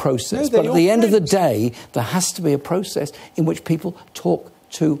be a process. But at the end of the day, there has to be a process in which people talk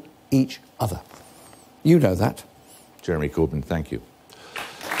to each other. You know that. Jeremy Corbyn, thank you.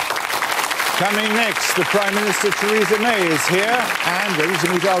 Coming next, the Prime Minister Theresa May is here and ready to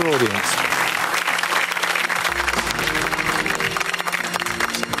meet our audience.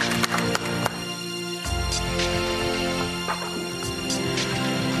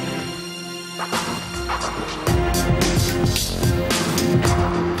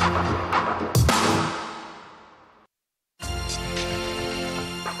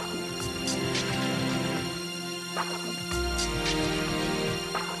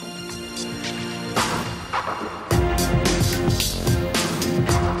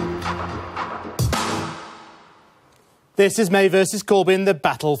 This is May versus Corbyn, the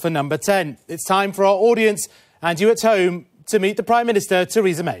battle for number 10. It's time for our audience and you at home to meet the Prime Minister,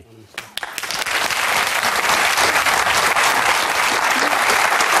 Theresa May.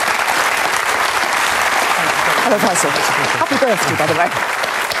 Hello, Faisal. Happy birthday, by the way.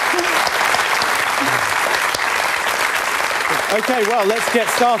 OK, well, let's get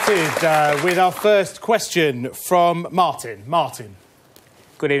started with our first question from Martin. Martin.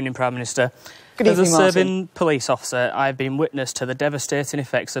 Good evening, Prime Minister. Good evening, As a Martin. serving police officer, I've been witness to the devastating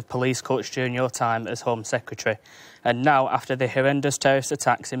effects of police cuts during your time as Home Secretary. And now, after the horrendous terrorist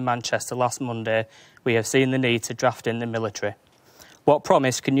attacks in Manchester last Monday, we have seen the need to draft in the military. What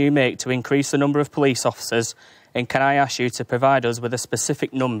promise can you make to increase the number of police officers? And can I ask you to provide us with a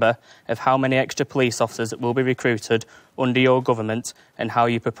specific number of how many extra police officers will be recruited under your government and how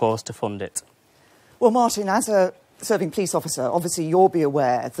you propose to fund it? Well, Martin, as a serving police officer, obviously you'll be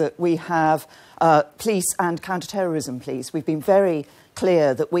aware that we have police and counter-terrorism police. We've been very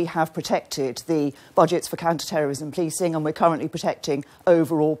clear that we have protected the budgets for counter-terrorism policing, and we're currently protecting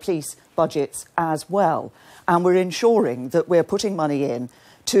overall police budgets as well. And we're ensuring that we're putting money in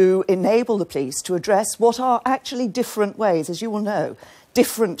to enable the police to address what are actually different ways, as you will know,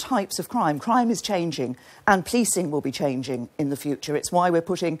 different types of crime. Crime is changing and policing will be changing in the future. It's why we're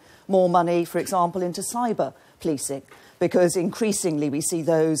putting more money, for example, into cyber policing, because increasingly we see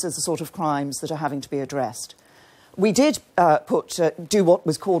those as the sort of crimes that are having to be addressed. We did do what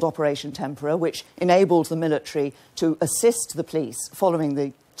was called Operation Tempora, which enabled the military to assist the police following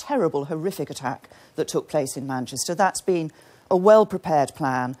the terrible, horrific attack that took place in Manchester. That's been a well-prepared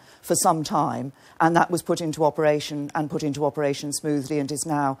plan for some time, and that was put into operation smoothly and is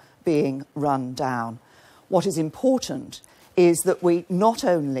now being run down. What is important is that we not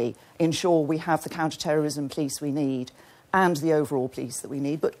only ensure we have the counter-terrorism police we need and the overall police that we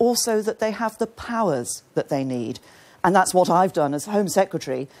need, but also that they have the powers that they need. And that's what I've done as Home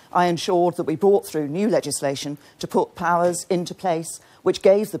Secretary. I ensured that we brought through new legislation to put powers into place which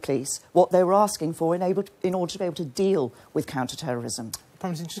gave the police what they were asking for in order to be able to deal with counter-terrorism.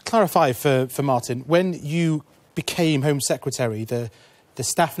 Just clarify for Martin, when you became Home Secretary, the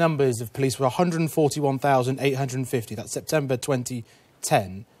staff numbers of police were 141,850. That's September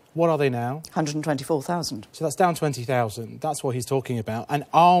 2010. What are they now? 124,000. So that's down 20,000. That's what he's talking about. And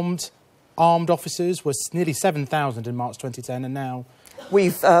armed officers was nearly 7,000 in March 2010, and now...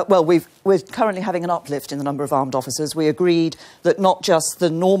 We're currently having an uplift in the number of armed officers. We agreed that not just the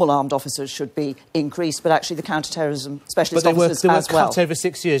normal armed officers should be increased, but actually the counter-terrorism specialist officers as well. But they were cut over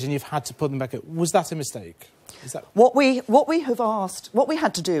 6 years, and you've had to put them back up. Was that a mistake? What we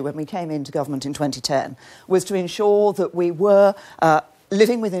had to do when we came into government in 2010 was to ensure that we were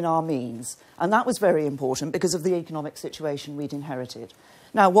living within our means, and that was very important because of the economic situation we'd inherited.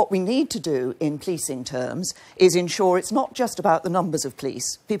 Now, what we need to do in policing terms is ensure it's not just about the numbers of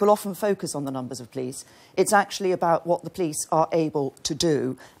police. People often focus on the numbers of police. It's actually about what the police are able to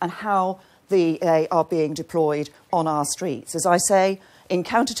do and how they are being deployed on our streets. As I say, in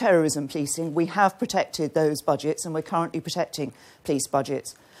counter-terrorism policing, we have protected those budgets and we're currently protecting police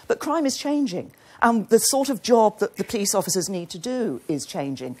budgets. But crime is changing. And the sort of job that the police officers need to do is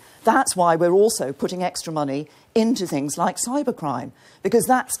changing. That's why we're also putting extra money into things like cybercrime, because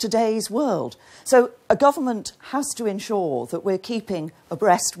that's today's world. So a government has to ensure that we're keeping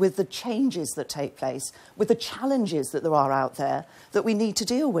abreast with the changes that take place, with the challenges that there are out there that we need to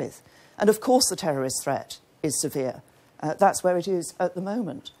deal with. And of course the terrorist threat is severe. That's where it is at the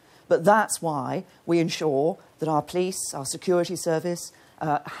moment. But that's why we ensure that our police, our security service,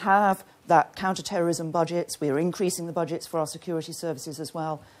 have that counter-terrorism budgets. We are increasing the budgets for our security services as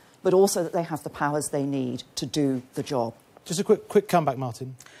well, but also that they have the powers they need to do the job. Just a quick comeback,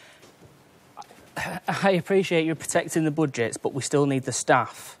 Martin. I appreciate you protecting the budgets, but we still need the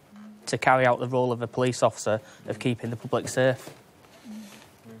staff to carry out the role of a police officer of keeping the public safe.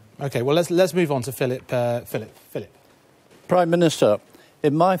 OK, well, let's move on to Philip. Philip. Prime Minister,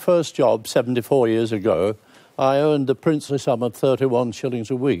 in my first job 74 years ago, I earned the princely sum of 31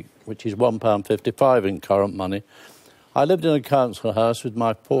 shillings a week, which is £1.55 in current money. I lived in a council house with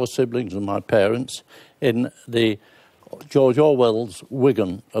my 4 siblings and my parents in the George Orwell's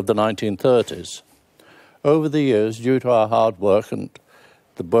Wigan of the 1930s. Over the years, due to our hard work and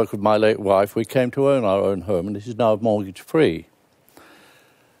the work of my late wife, we came to own our own home, and it is now mortgage-free.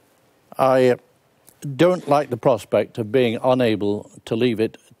 I don't like the prospect of being unable to leave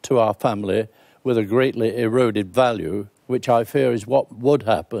it to our family with a greatly eroded value, which I fear is what would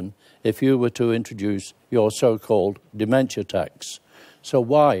happen if you were to introduce your so-called dementia tax. So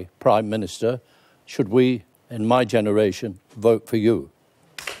why, Prime Minister, should we, in my generation, vote for you?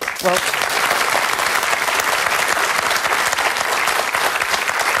 Well,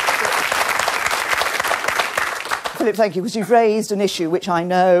 Philip, thank you, because you've raised an issue which I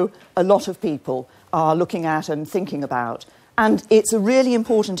know a lot of people are looking at and thinking about. And it's a really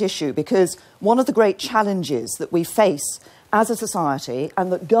important issue because one of the great challenges that we face as a society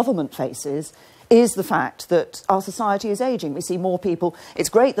and that government faces is the fact that our society is ageing. We see more people. It's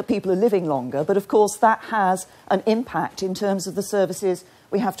great that people are living longer, but of course that has an impact in terms of the services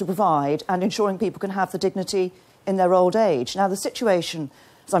we have to provide and ensuring people can have the dignity in their old age. Now, the situation,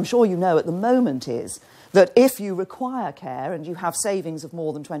 as I'm sure you know at the moment, is that if you require care and you have savings of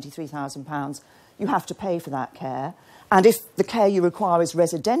more than £23,000, you have to pay for that care. And if the care you require is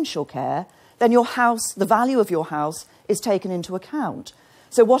residential care, then your house, the value of your house, is taken into account.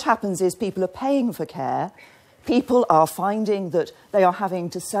 So what happens is people are paying for care. People are finding that they are having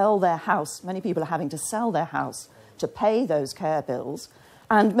to sell their house. Many people are having to sell their house to pay those care bills.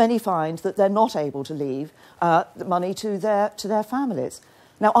 And many find that they're not able to leave the money to their families.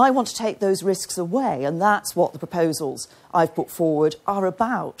 Now, I want to take those risks away, and that's what the proposals I've put forward are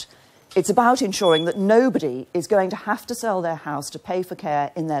about. It's about ensuring that nobody is going to have to sell their house to pay for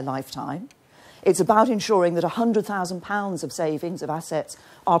care in their lifetime. It's about ensuring that £100,000 of savings, of assets,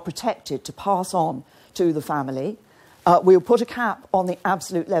 are protected to pass on to the family. We'll put a cap on the an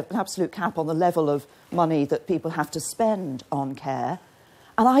absolute cap on the level of money that people have to spend on care.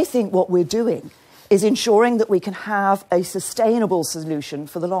 And I think what we're doing is ensuring that we can have a sustainable solution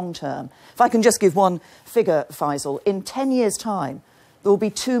for the long term. If I can just give one figure, Faisal, in 10 years' time, there will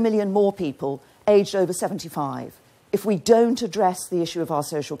be 2 million more people aged over 75. If we don't address the issue of our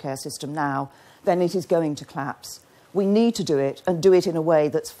social care system now, then it is going to collapse. We need to do it, and do it in a way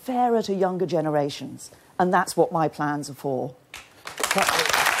that's fairer to younger generations. And that's what my plans are for.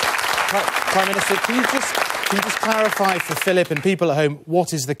 Prime Minister, can you just clarify for Philip and people at home,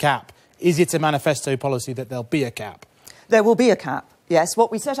 what is the cap? Is it a manifesto policy that there'll be a cap? There will be a cap, yes.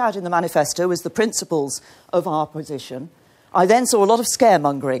 What we set out in the manifesto was the principles of our position. I then saw a lot of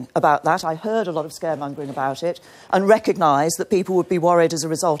scaremongering about that. I heard a lot of scaremongering about it and recognised that people would be worried as a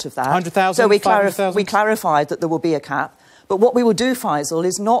result of that. 100,000, so we clarified that there will be a cap. But what we will do, Faisal,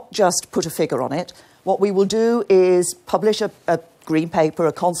 is not just put a figure on it. What we will do is publish a green paper,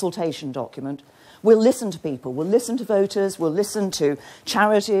 a consultation document. We'll listen to people, we'll listen to voters, we'll listen to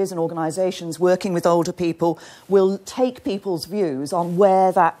charities and organisations working with older people. We'll take people's views on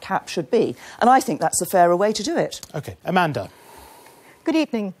where that cap should be. And I think that's a fairer way to do it. OK. Amanda. Good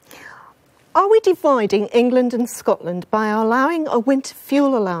evening. Are we dividing England and Scotland by allowing a winter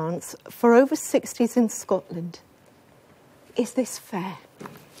fuel allowance for over 60s in Scotland? Is this fair?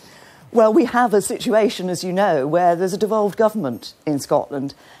 Well, we have a situation, as you know, where there's a devolved government in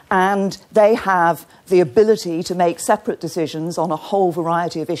Scotland, and they have the ability to make separate decisions on a whole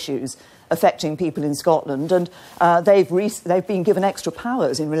variety of issues affecting people in Scotland, and they've been given extra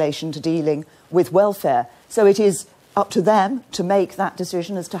powers in relation to dealing with welfare. So it is up to them to make that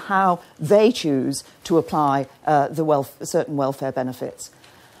decision as to how they choose to apply certain welfare benefits.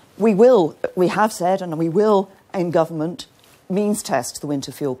 We have said, and we will, in government, means test the winter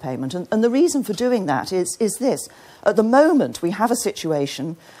fuel payment. And the reason for doing that is this. At the moment, we have a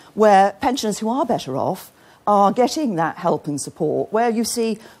situation where pensioners who are better off are getting that help and support, where you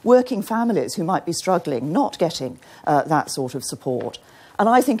see working families who might be struggling not getting that sort of support. And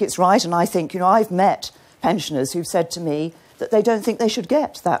I think it's right, and I think, I've met pensioners who've said to me that they don't think they should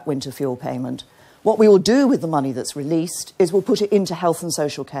get that winter fuel payment. What we will do with the money that's released is we'll put it into health and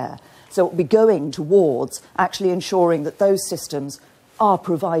social care. So it will be going towards actually ensuring that those systems are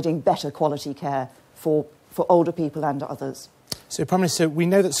providing better quality care for older people and others. So, Prime Minister, we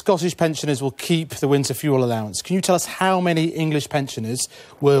know that Scottish pensioners will keep the winter fuel allowance. Can you tell us how many English pensioners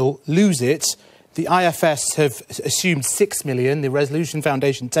will lose it? The IFS have assumed 6 million, the Resolution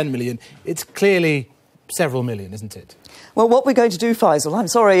Foundation 10 million. It's clearly several million, isn't it? Well, what we're going to do, Faisal, I'm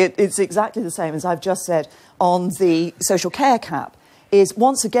sorry, it's exactly the same as I've just said on the social care cap, is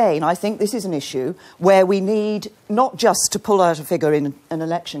once again, I think this is an issue where we need not just to pull out a figure in an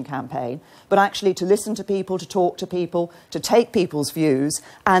election campaign, but actually to listen to people, to talk to people, to take people's views,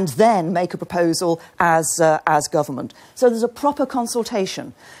 and then make a proposal as government. So there's a proper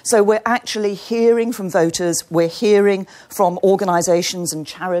consultation. So we're actually hearing from voters, we're hearing from organisations and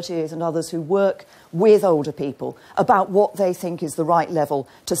charities and others who work with older people about what they think is the right level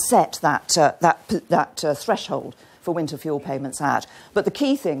to set that threshold for winter fuel payments at. But the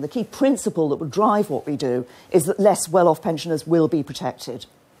key thing, the key principle that will drive what we do is that less well-off pensioners will be protected.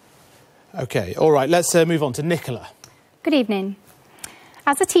 OK, all right, let's move on to Nicola. Good evening.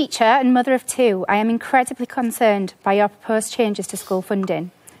 As a teacher and mother of two, I am incredibly concerned by your proposed changes to school funding,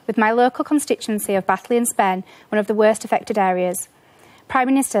 with my local constituency of Batley and Spen one of the worst affected areas. Prime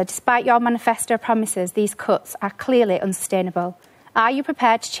Minister, despite your manifesto promises, these cuts are clearly unsustainable. Are you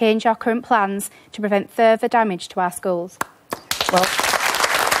prepared to change your current plans to prevent further damage to our schools? Well,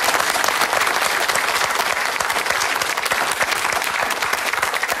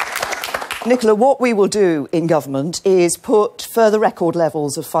 Nicola, what we will do in government is put further record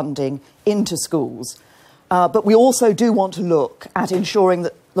levels of funding into schools. But we also do want to look at ensuring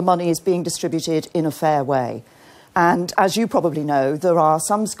that the money is being distributed in a fair way. And as you probably know, there are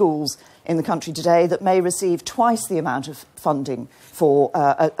some schools in the country today that may receive twice the amount of funding for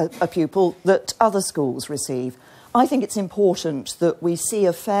a pupil that other schools receive. I think it's important that we see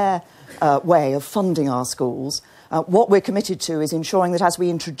a fair way of funding our schools. What we're committed to is ensuring that as we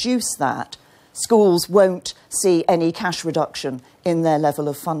introduce that, schools won't see any cash reduction in their level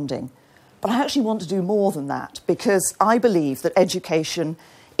of funding. But I actually want to do more than that, because I believe that education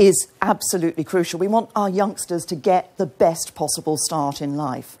is absolutely crucial. We want our youngsters to get the best possible start in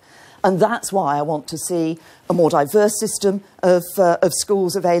life. And that's why I want to see a more diverse system of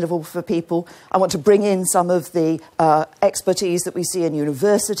schools available for people. I want to bring in some of the expertise that we see in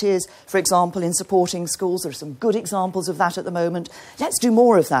universities, for example, in supporting schools. There are some good examples of that at the moment. Let's do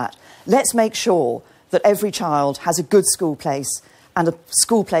more of that. Let's make sure that every child has a good school place and a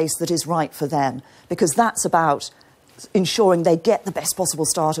school place that is right for them, because that's about ensuring they get the best possible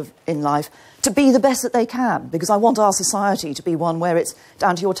start in life to be the best that they can, because I want our society to be one where it's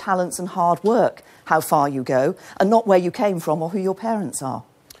down to your talents and hard work how far you go, and not where you came from or who your parents are.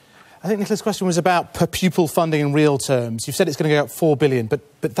 I think Nicola's question was about per pupil funding in real terms. You've said it's going to go up 4 billion, but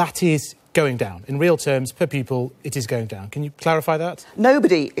that is going down. In real terms, per pupil, it is going down. Can you clarify that?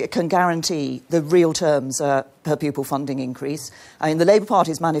 Nobody can guarantee the real terms per pupil funding increase. In the Labour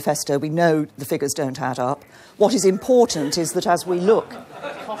Party's manifesto, we know the figures don't add up. What is important is that as we look...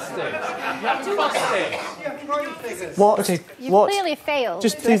 You've clearly failed.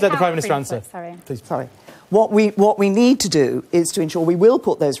 Just please let the Prime Minister answer. Sorry. Please. Sorry. What we need to do is to ensure we will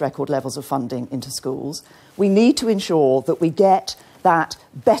put those record levels of funding into schools. We need to ensure that we get that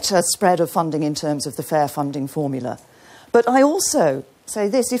better spread of funding in terms of the fair funding formula. But I also say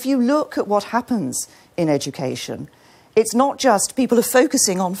this, if you look at what happens in education, it's not just people are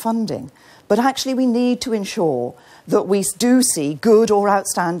focusing on funding, but actually we need to ensure that we do see good or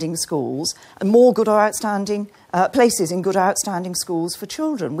outstanding schools and more good or outstanding places in good or outstanding schools for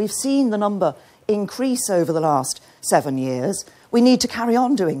children. We've seen the number increase over the last 7 years. We need to carry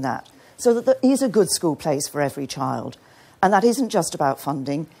on doing that so that there is a good school place for every child. And that isn't just about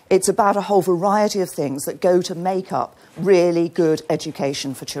funding, it's about a whole variety of things that go to make up really good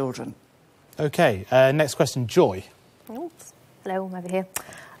education for children. OK, next question, Joy. Oops. Hello, I'm over here.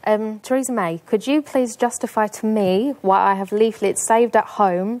 Theresa May, could you please justify to me why I have leaflets saved at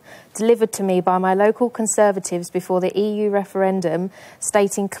home, delivered to me by my local Conservatives before the EU referendum,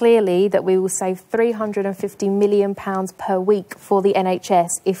 stating clearly that we will save £350 million per week for the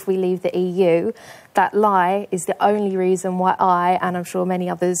NHS if we leave the EU? That lie is the only reason why I, and I'm sure many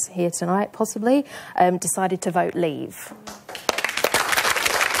others here tonight possibly, decided to vote leave.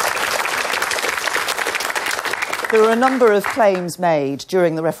 There were a number of claims made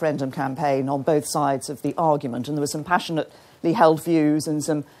during the referendum campaign on both sides of the argument, and there were some passionately held views and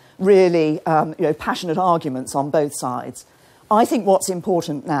some really passionate arguments on both sides. I think what's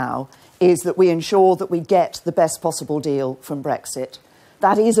important now is that we ensure that we get the best possible deal from Brexit.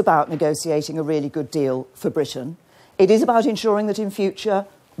 That is about negotiating a really good deal for Britain. It is about ensuring that in future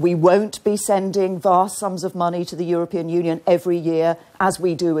we won't be sending vast sums of money to the European Union every year as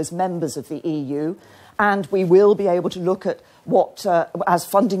we do as members of the EU. And we will be able to look at what, as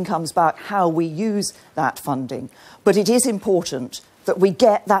funding comes back, how we use that funding. But it is important that we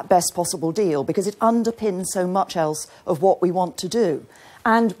get that best possible deal because it underpins so much else of what we want to do.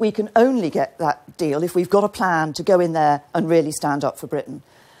 And we can only get that deal if we've got a plan to go in there and really stand up for Britain.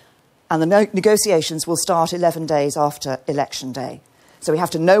 And the negotiations will start 11 days after Election Day. So we have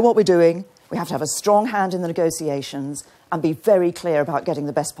to know what we're doing, we have to have a strong hand in the negotiations and be very clear about getting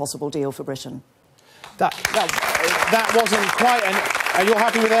the best possible deal for Britain. That wasn't quite an... Are you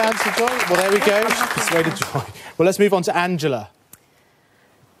happy with that answer, Joy? Well, there we go. Persuaded Joy. Well, let's move on to Angela.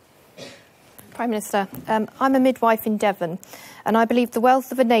 Prime Minister, I'm a midwife in Devon, and I believe the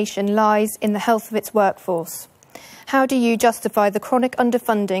wealth of a nation lies in the health of its workforce. How do you justify the chronic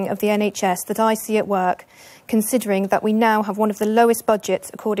underfunding of the NHS that I see at work, considering that we now have one of the lowest budgets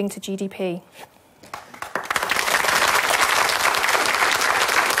according to GDP?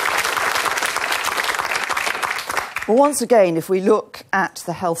 Well, once again, if we look at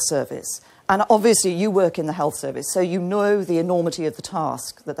the health service, and obviously you work in the health service, so you know the enormity of the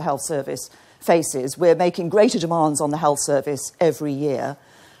task that the health service faces. We're making greater demands on the health service every year.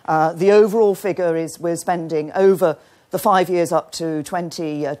 The overall figure is we're spending over the 5 years up to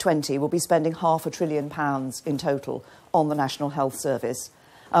 2020, we'll be spending £500 billion in total on the National Health Service.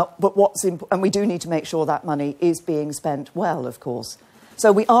 And we do need to make sure that money is being spent well, of course.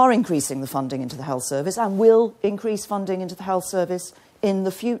 So we are increasing the funding into the health service and will increase funding into the health service in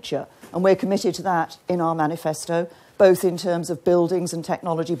the future. And we're committed to that in our manifesto, both in terms of buildings and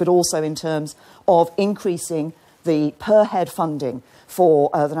technology, but also in terms of increasing the per-head funding for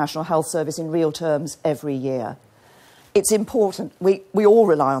the National Health Service in real terms every year. It's important. We all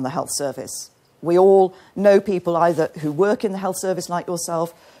rely on the health service. We all know people either who work in the health service like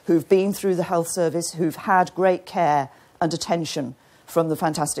yourself, who've been through the health service, who've had great care and attention from the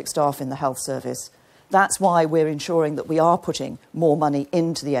fantastic staff in the health service. That's why we're ensuring that we are putting more money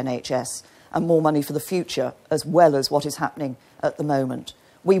into the NHS and more money for the future, as well as what is happening at the moment.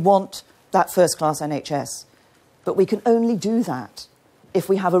 We want that first-class NHS, but we can only do that if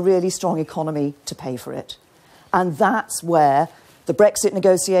we have a really strong economy to pay for it. And that's where the Brexit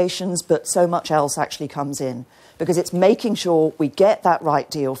negotiations, but so much else actually comes in, because it's making sure we get that right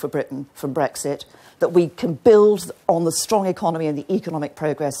deal for Britain from Brexit, that we can build on the strong economy and the economic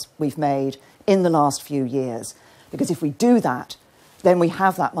progress we've made in the last few years. Because if we do that, then we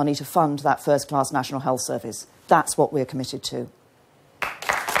have that money to fund that first-class National Health Service. That's what we're committed to.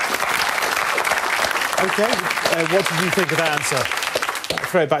 OK, what did you think of that answer? I'll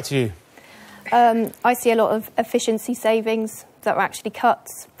throw it back to you. I see a lot of efficiency savings that are actually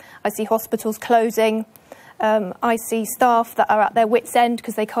cuts. I see hospitals closing. I see staff that are at their wits' end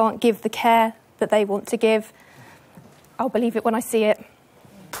because they can't give the care that they want to give. I'll believe it when I see it.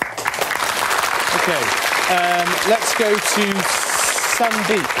 OK, let's go to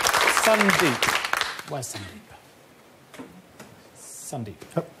Sandeep. Sandeep. Where's Sandeep? Sandeep.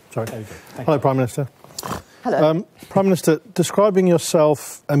 Oh, sorry. There we go. Hello, Prime Minister. Hello. Prime Minister, describing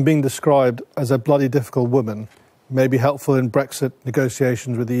yourself and being described as a bloody difficult woman may be helpful in Brexit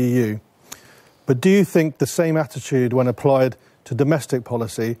negotiations with the EU. But do you think the same attitude when applied to domestic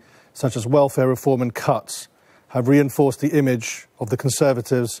policy, such as welfare reform and cuts, have reinforced the image of the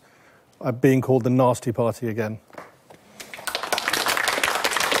Conservatives being called the nasty party again?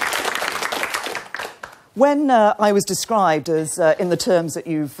 When I was described as, in the terms that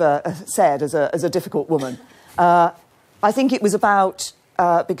you've said, as a difficult woman, I think it was about,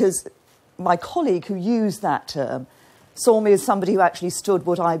 because my colleague who used that term saw me as somebody who actually stood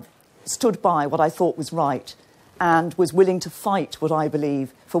by what I thought was right and was willing to fight for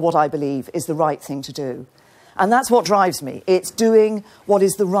what I believe is the right thing to do. And that's what drives me. It's doing what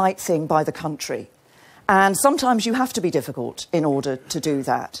is the right thing by the country. And sometimes you have to be difficult in order to do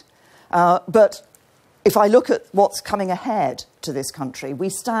that. But if I look at what's coming ahead to this country, we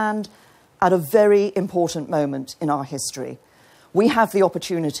stand at a very important moment in our history. We have the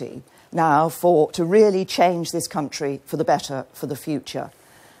opportunity now to really change this country for the better, for the future.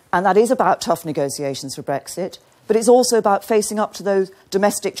 And that is about tough negotiations for Brexit, but it's also about facing up to those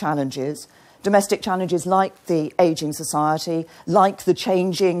domestic challenges like the ageing society, like the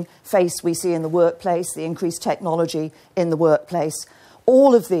changing face we see in the workplace, the increased technology in the workplace.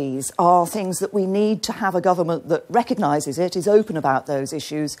 All of these are things that we need to have a government that recognises it, is open about those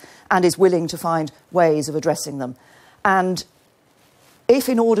issues, and is willing to find ways of addressing them. And if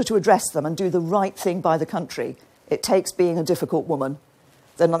in order to address them and do the right thing by the country, it takes being a difficult woman,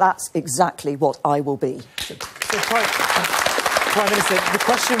 then that's exactly what I will be. So Prime Minister, the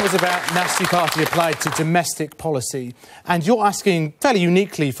question was about nasty party applied to domestic policy, and you're asking fairly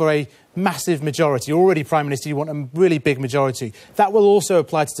uniquely for a massive majority. Already, Prime Minister, you want a really big majority. That will also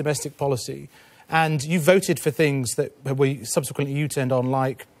apply to domestic policy. And you voted for things that subsequently you turned on,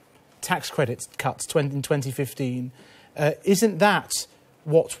 like tax credit cuts in 2015. Isn't that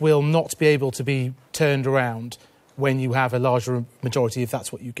what will not be able to be turned around when you have a larger majority, if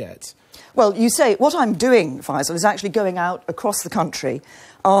that's what you get? Well, you say, what I'm doing, Faisal, is actually going out across the country,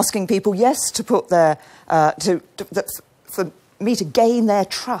 asking people, yes, to put their, for me to gain their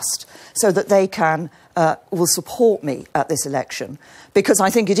trust so that they will support me at this election. Because I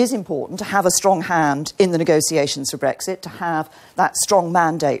think it is important to have a strong hand in the negotiations for Brexit, to have that strong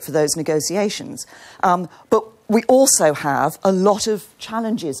mandate for those negotiations. But we also have a lot of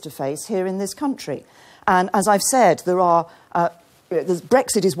challenges to face here in this country. And as I've said,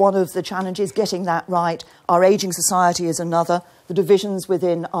 Brexit is one of the challenges, getting that right. Our ageing society is another. The divisions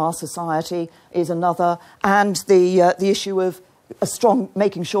within our society is another. And the issue of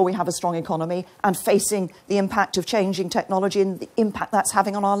making sure we have a strong economy and facing the impact of changing technology and the impact that's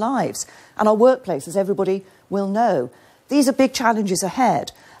having on our lives and our workplace, as everybody will know. These are big challenges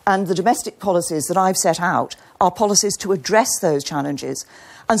ahead. And the domestic policies that I've set out are policies to address those challenges.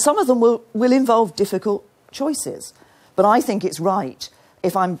 And some of them will involve difficult choices. But I think it's right,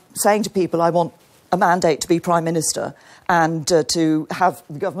 if I'm saying to people I want a mandate to be Prime Minister and to have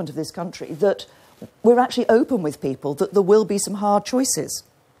the government of this country, that we're actually open with people, that there will be some hard choices.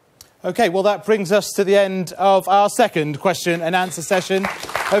 OK, well, that brings us to the end of our second question and answer session.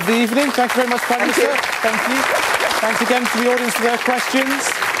 over the evening. Thank you very much, Prime Minister. Thank you. Thanks again to the audience for their questions.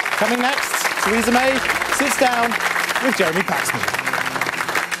 Coming next, Theresa May sits down with Jeremy Paxman.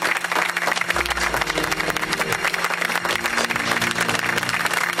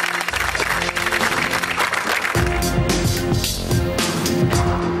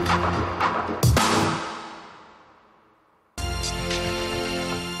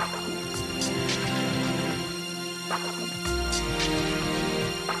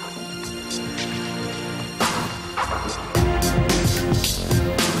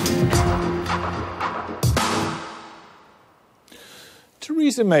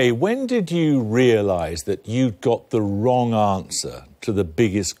 Theresa May, when did you realise that you'd got the wrong answer to the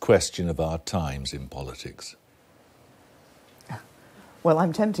biggest question of our times in politics? Well,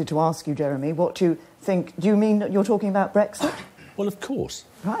 I'm tempted to ask you, Jeremy, what do you think? Do you mean that you're talking about Brexit? Well, of course.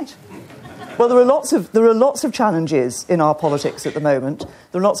 Right. Well, there are lots of challenges in our politics at the moment.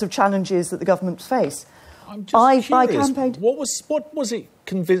 There are lots of challenges that the government face. I'm just curious, what was it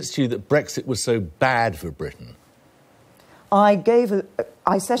convinced you that Brexit was so bad for Britain?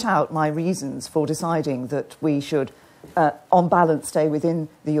 I set out my reasons for deciding that we should, on balance, stay within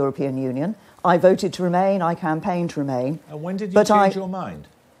the European Union. I voted to remain, I campaigned to remain. And when did you change your mind?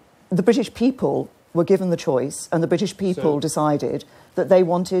 The British people were given the choice, and the British people decided that they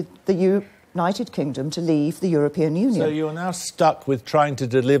wanted the United Kingdom to leave the European Union. So you're now stuck with trying to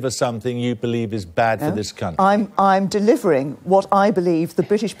deliver something you believe is bad for this country? I'm delivering what I believe the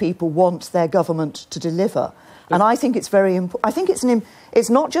British people want their government to deliver. And I think it's very important. I think it's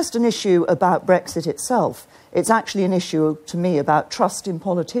not just an issue about Brexit itself. It's actually an issue, to me, about trust in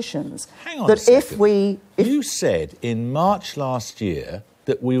politicians. Hang on a second. You said in March last year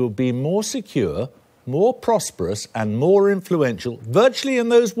that we would be more secure, more prosperous and more influential, virtually in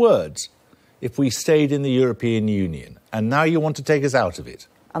those words, if we stayed in the European Union. And now you want to take us out of it.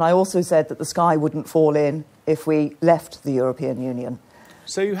 And I also said that the sky wouldn't fall in if we left the European Union.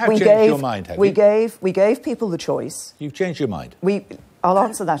 So you have changed your mind, have you? We gave people the choice. You've changed your mind? I'll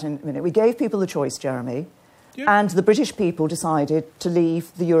answer that in a minute. We gave people the choice, Jeremy, and the British people decided to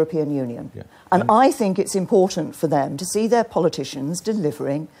leave the European Union. Yeah. And I think it's important for them to see their politicians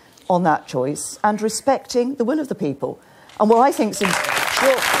delivering on that choice and respecting the will of the people. And what I think is...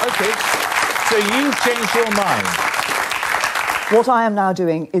 Sure, OK. So you've changed your mind? What I am now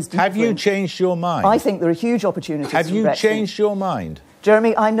doing is... Have you changed your mind? I think there are huge opportunities. Have you changed your mind?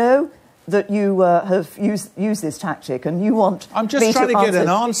 Jeremy, I know that you have used this tactic and you want I'm just trying to get an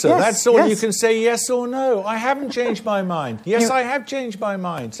answer. Yes, that's all. You can say yes or no. I haven't changed my mind. Yes, I have changed my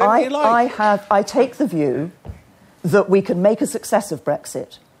mind. Say what you like. I take the view that we can make a success of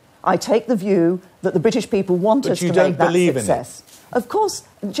Brexit. I take the view that the British people want us to make that success. Of course,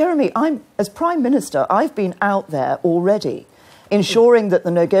 Jeremy, as Prime Minister, I've been out there already ensuring that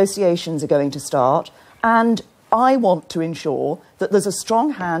the negotiations are going to start, and I want to ensure that there's a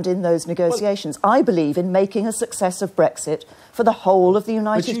strong hand in those negotiations. I believe in making a success of Brexit for the whole of the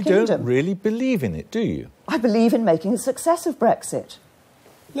United Kingdom. But you don't really believe in it, do you? I believe in making a success of Brexit.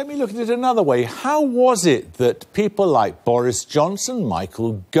 Let me look at it another way. How was it that people like Boris Johnson,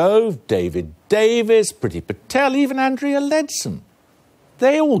 Michael Gove, David Davis, Priti Patel, even Andrea Leadsom,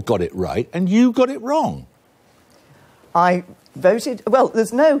 they all got it right and you got it wrong? I voted... Well,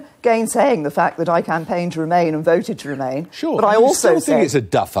 there's no gainsaying the fact that I campaigned to remain and voted to remain. Sure, but I also still think it's a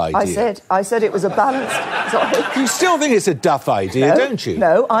duff idea. I said it was a balanced... Sorry. You still think it's a duff idea, don't you?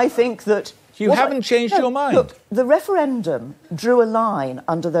 No, I think that... You haven't changed your mind. Look, the referendum drew a line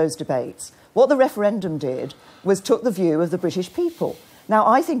under those debates. What the referendum did was took the view of the British people. Now,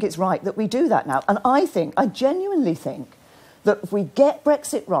 I think it's right that we do that now. And I genuinely think that if we get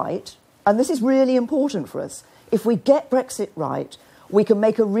Brexit right, and this is really important for us, if we get Brexit right, we can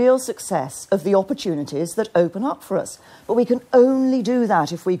make a real success of the opportunities that open up for us. But we can only do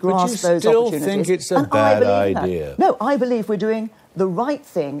that if we grasp those opportunities. But you still think it's a bad idea? No, I believe we're doing the right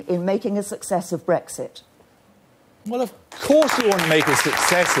thing in making a success of Brexit. Well, of course you want to make a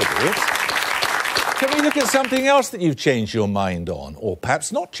success of it. Can we look at something else that you've changed your mind on, or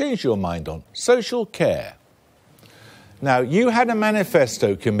perhaps not changed your mind on? Social care. Now, you had a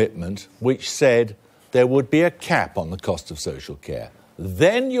manifesto commitment which said there would be a cap on the cost of social care.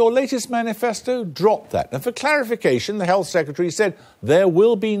 Then your latest manifesto dropped that. And for clarification, the Health Secretary said there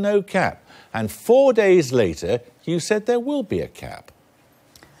will be no cap. And 4 days later, you said there will be a cap.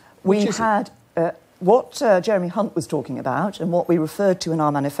 We had... what Jeremy Hunt was talking about and what we referred to in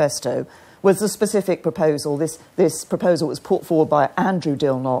our manifesto was the specific proposal. This proposal was put forward by Andrew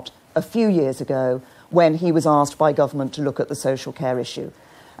Dilnot a few years ago when he was asked by government to look at the social care issue.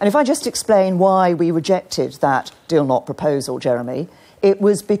 And if I just explain why we rejected that Dilnot proposal, Jeremy, It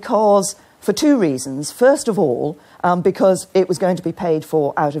was because, for two reasons. First of all, because it was going to be paid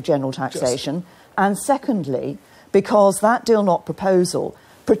for out of general taxation. And secondly, because that deal not proposal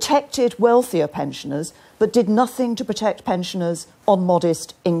protected wealthier pensioners but did nothing to protect pensioners on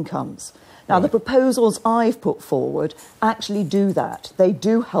modest incomes. Now, the proposals I've put forward actually do that. They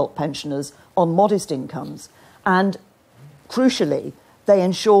do help pensioners on modest incomes, and crucially, they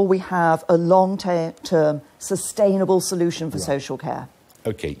ensure we have a long-term, sustainable solution for social care.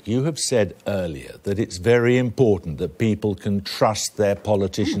 OK, you have said earlier that it's very important that people can trust their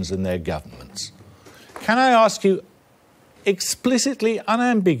politicians and their governments. Can I ask you, explicitly,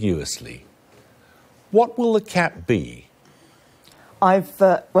 unambiguously, what will the cap be?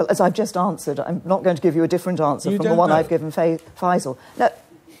 Well, as I've just answered, I'm not going to give you a different answer from the one I've given Faisal. No,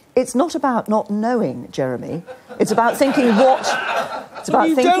 it's not about not knowing, Jeremy. It's about thinking what... It's about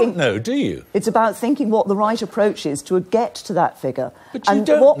you thinking, don't know, do you? It's about thinking what the right approach is to get to that figure. But you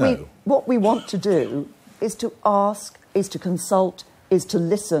don't know. What we want to do is to ask, is to consult, is to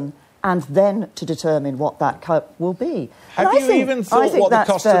listen, and then to determine what that cut will be. Have you even thought what the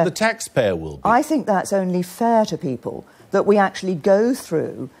cost of the taxpayer will be? I think that's only fair to people, that we actually go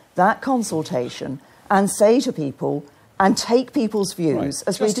through that consultation and say to people and take people's views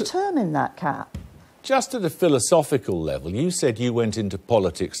as we determine that cap. Just at a philosophical level, you said you went into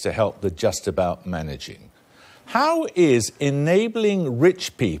politics to help the just about managing. How is enabling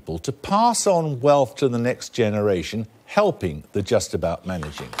rich people to pass on wealth to the next generation helping the just about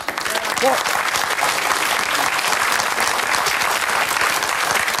managing?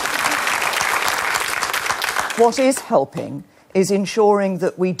 What is helping is ensuring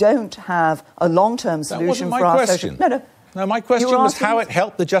that we don't have a long-term solution for our social... No, my question was how it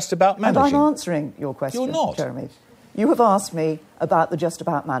helped the just about managing. And I'm answering your question, You're not. Jeremy. You have asked me about the just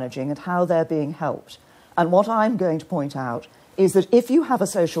about managing and how they're being helped. And what I'm going to point out is that if you have a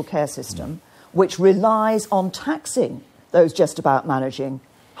social care system which relies on taxing those just about managing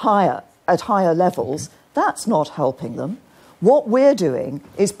at higher levels, that's not helping them. What we're doing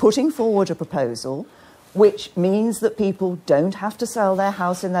is putting forward a proposal which means that people don't have to sell their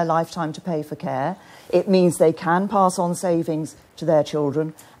house in their lifetime to pay for care. It means they can pass on savings to their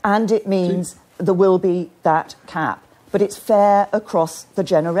children, and it means there will be that cap. But it's fair across the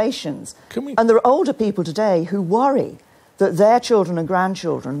generations. And there are older people today who worry that their children and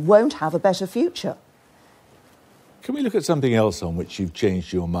grandchildren won't have a better future. Can we look at something else on which you've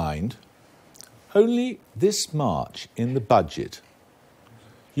changed your mind? Only this March, in the budget,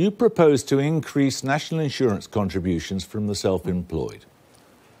 you proposed to increase national insurance contributions from the self-employed.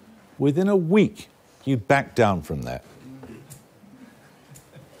 Within a week, you backed down from that.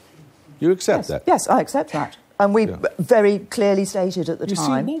 You accept that? Yes, I accept that. And we very clearly stated at the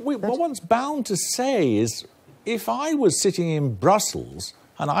time... You see, what one's bound to say is, if I was sitting in Brussels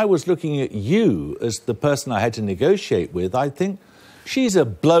and I was looking at you as the person I had to negotiate with, I'd think, she's a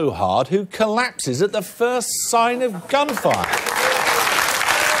blowhard who collapses at the first sign of gunfire.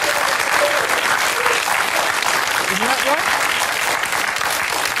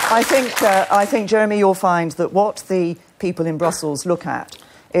 I think, Jeremy, you'll find that what the people in Brussels look at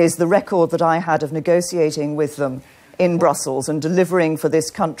is the record that I had of negotiating with them in Brussels and delivering for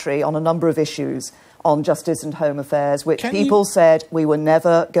this country on a number of issues on justice and home affairs, which people said we were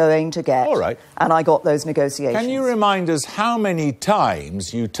never going to get. All right. And I got those negotiations. Can you remind us how many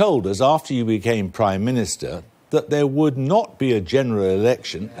times you told us after you became Prime Minister that there would not be a general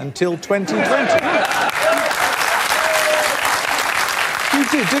election until 2020? You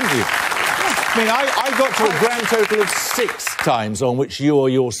did, didn't you? I mean, I got to a grand total of 6 times on which you or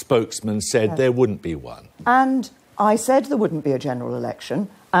your spokesman said there wouldn't be one. And I said there wouldn't be a general election.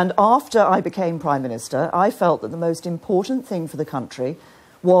 And after I became Prime Minister, I felt that the most important thing for the country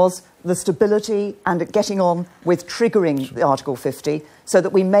was the stability and getting on with triggering the Article 50 so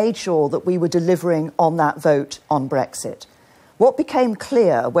that we made sure that we were delivering on that vote on Brexit. What became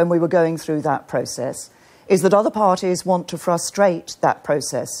clear when we were going through that process is that other parties want to frustrate that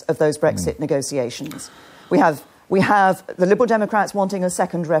process of those Brexit negotiations. We have the Liberal Democrats wanting a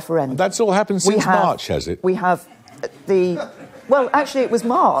second referendum. That's all happened since March, has it? We have well, actually, it was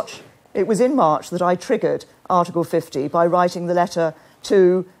March. It was in March that I triggered Article 50 by writing the letter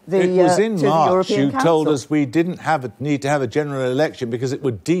to the European Council. It was in March you told us we didn't need to have a general election because it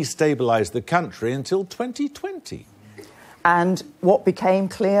would destabilise the country until 2020. And what became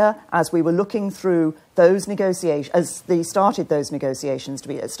clear as we were looking through those negotiations, as they started those negotiations,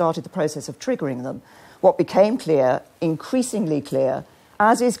 started the process of triggering them, what became clear, increasingly clear,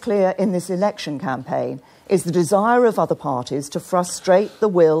 as is clear in this election campaign, is the desire of other parties to frustrate the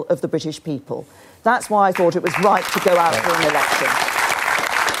will of the British people. That's why I thought it was right to go out for an election.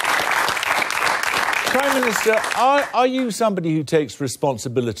 Minister, are you somebody who takes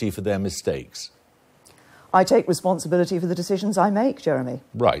responsibility for their mistakes? I take responsibility for the decisions I make, Jeremy.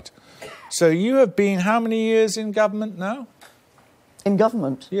 Right. So you have been how many years in government now? In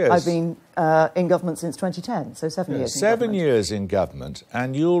government? Yes. I've been in government since 2010, so 7 years. 7 years in government,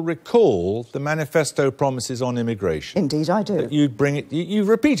 and you'll recall the manifesto promises on immigration. Indeed, I do. That you'd bring it. You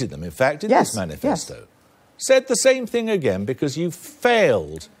repeated them, in fact, in this manifesto. Yes. Said the same thing again because you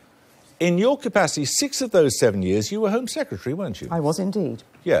failed. In your capacity, 6 of those 7 years, you were Home Secretary, weren't you? I was indeed.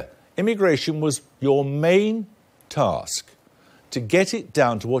 Yeah. Immigration was your main task, to get it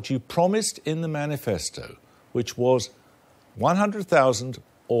down to what you promised in the manifesto, which was 100,000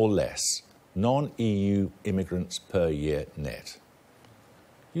 or less non-EU immigrants per year net.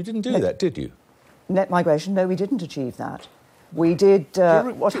 You didn't do that, did you? Net migration, no, we didn't achieve that. We did,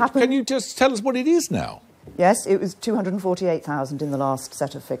 what happened... Can you just tell us what it is now? Yes, it was 248,000 in the last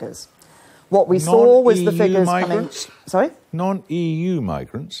set of figures. What we saw was the figures migrants? coming... Sorry? Non-EU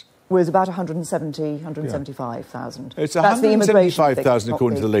migrants? Was about 175,000. It's 175,000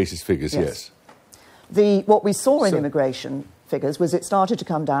 according to the latest figures, yes. What we saw in immigration figures was it started to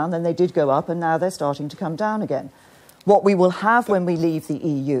come down, then they did go up, and now they're starting to come down again. What we will have when we leave the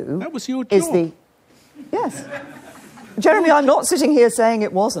EU... That was your job. Is the... Yes. Jeremy, I'm not sitting here saying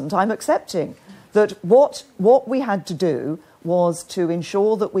it wasn't. I'm accepting that what we had to do was to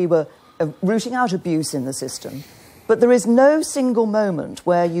ensure that we were rooting out abuse in the system. But there is no single moment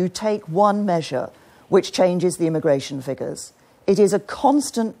where you take one measure which changes the immigration figures. It is a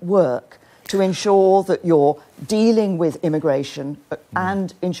constant work to ensure that you're dealing with immigration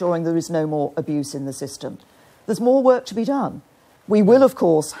and ensuring there is no more abuse in the system. There's more work to be done. We will, of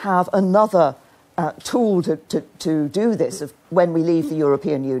course, have another tool to do this when we leave the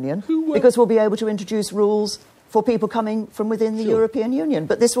European Union, because we'll be able to introduce rules for people coming from within the European Union.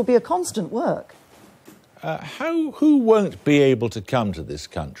 But this will be a constant work. Who won't be able to come to this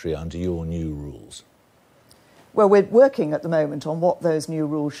country under your new rules? Well, we're working at the moment on what those new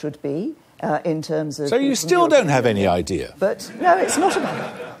rules should be in terms of... So you still don't have any idea? But no, it's not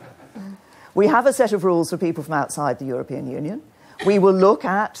about that. We have a set of rules for people from outside the European Union. We will look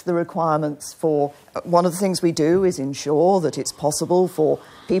at the requirements for... One of the things we do is ensure that it's possible for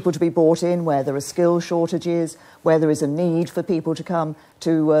people to be brought in where there are skill shortages, where there is a need for people to come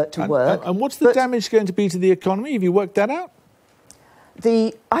to work. And what's the damage going to be to the economy? Have you worked that out?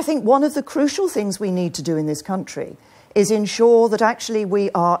 I think one of the crucial things we need to do in this country is ensure that actually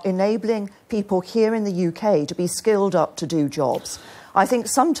we are enabling people here in the UK to be skilled up to do jobs. I think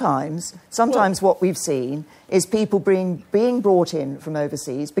sometimes what we've seen is people being brought in from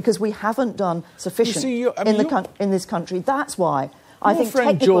overseas because we haven't done sufficient in this country. That's why I think your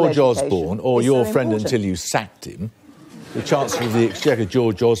friend George Osborne, or your friend important. until you sacked him, the Chancellor of the Exchequer,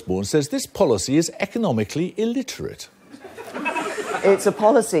 George Osborne, says this policy is economically illiterate. It's a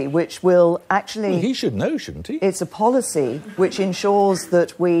policy which will actually... Well, he should know, shouldn't he? It's a policy which ensures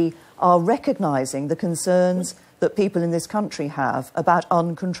that we are recognising the concerns that people in this country have about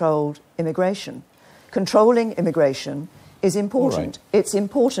uncontrolled immigration. Controlling immigration is important. Right. It's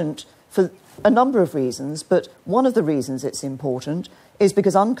important for a number of reasons, but one of the reasons it's important is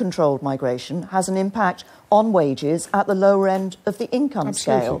because uncontrolled migration has an impact on wages at the lower end of the income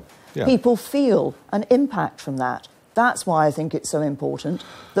scale. Yeah. People feel an impact from that. That's why I think it's so important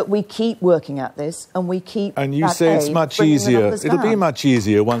that we keep working at this and we keep... And you say it's much easier. It'll be much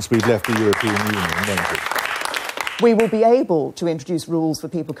easier once we've left the European Union, won't it? We will be able to introduce rules for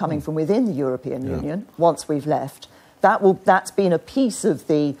people coming from within the European Union once we've left. That's been a piece of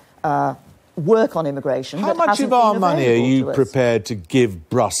the work on immigration. How much of our money are you prepared to give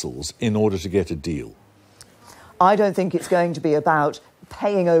Brussels in order to get a deal? I don't think it's going to be about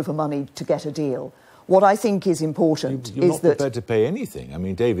paying over money to get a deal. What I think is important You're is not that... prepared to pay anything. I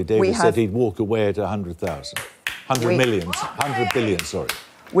mean, David Davis said he'd walk away at 100,000. 100 billion, sorry.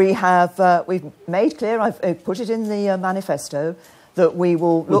 We've made clear, I've put it in the manifesto, that we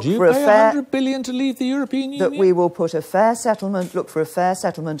will look for a fair... Would you pay 100 billion to leave the European Union? That we will put a fair settlement, look for a fair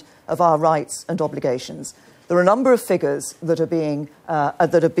settlement of our rights and obligations. There are a number of figures that are being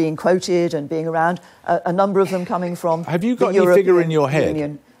quoted and being around, a number of them coming from Have you got any figure in your head?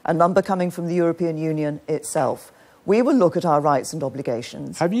 Union, a number coming from the European Union itself. We will look at our rights and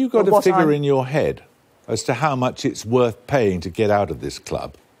obligations. Have you got a figure in your head as to how much it's worth paying to get out of this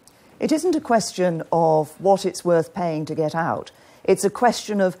club? It isn't a question of what it's worth paying to get out. It's a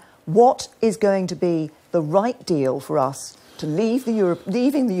question of what is going to be the right deal for us to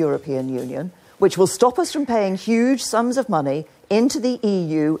leaving the European Union, which will stop us from paying huge sums of money into the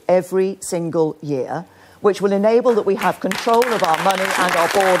EU every single year, which will enable that we have control of our money and our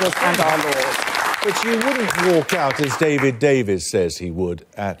borders and our laws. But you wouldn't walk out, as David Davis says he would,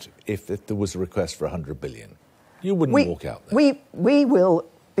 if there was a request for 100 billion. You wouldn't walk out there. We will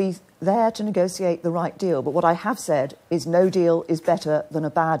be there to negotiate the right deal, but what I have said is no deal is better than a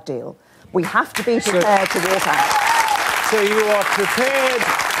bad deal. We have to be prepared to walk out. So you are prepared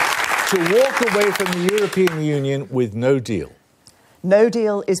to walk away from the European Union with no deal? No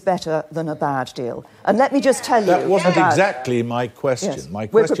deal is better than a bad deal. And let me just tell you... That wasn't exactly my question. Yes. My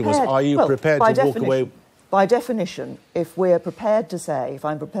question was, are you prepared to walk away... By definition, if I'm prepared to say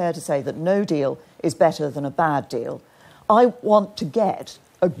that no deal is better than a bad deal, I want to get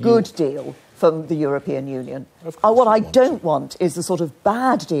a good deal from the European Union. What I don't want is the sort of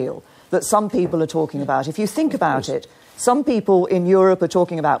bad deal that some people are talking about. If you think about it, some people in Europe are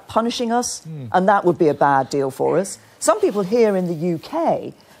talking about punishing us, and that would be a bad deal for us. Some people here in the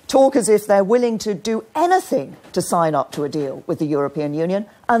UK talk as if they're willing to do anything to sign up to a deal with the European Union,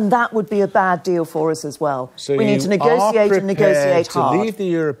 and that would be a bad deal for us as well. So we need to negotiate and negotiate hard. To leave the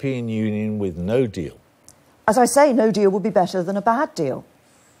European Union with no deal? As I say, no deal would be better than a bad deal.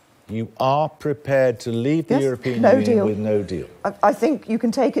 You are prepared to leave the European Union with no deal? I think you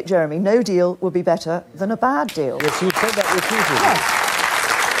can take it, Jeremy. No deal would be better than a bad deal. Yes, you said that repeatedly. Yes.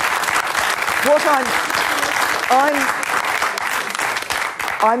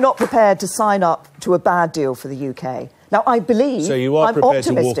 I'm not prepared to sign up to a bad deal for the UK. Now, I believe... So you are prepared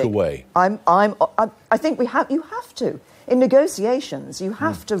to walk away? I think you have to. In negotiations, you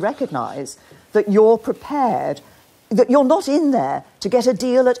have to recognise that you're prepared, that you're not in there to get a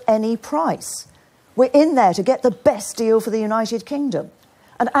deal at any price. We're in there to get the best deal for the United Kingdom.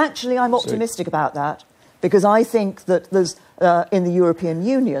 And actually, I'm optimistic about that, because I think that there's, in the European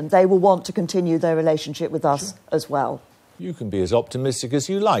Union, they will want to continue their relationship with us as well. You can be as optimistic as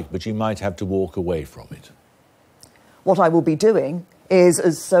you like, but you might have to walk away from it. What I will be doing is,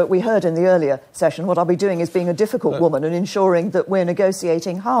 as we heard in the earlier session, what I'll be doing is being a difficult woman and ensuring that we're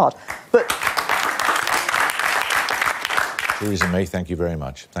negotiating hard. But Theresa May, thank you very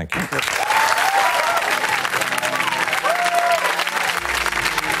much. Thank you.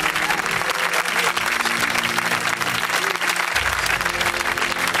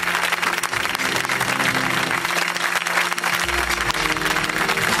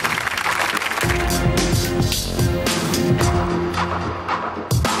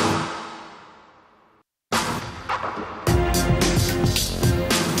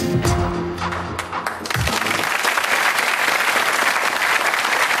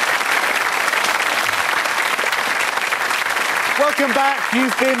 Welcome back.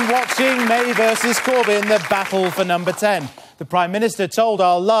 You've been watching May versus Corbyn, the battle for number 10. The Prime Minister told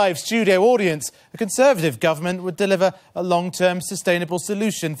our live studio audience a Conservative government would deliver a long-term sustainable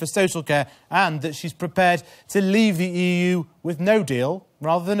solution for social care and that she's prepared to leave the EU with no deal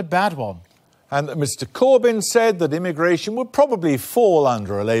rather than a bad one. And that Mr Corbyn said that immigration would probably fall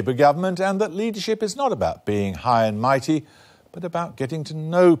under a Labour government and that leadership is not about being high and mighty, but about getting to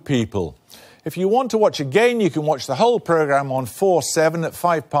know people. If you want to watch again, you can watch the whole programme on 4/7 at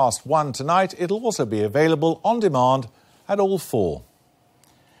 1:05 tonight. It'll also be available on demand at all 4.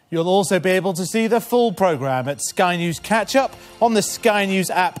 You'll also be able to see the full programme at Sky News Catch Up, on the Sky News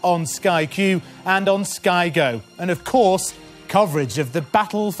app on Sky Q and on Sky Go. And of course, coverage of the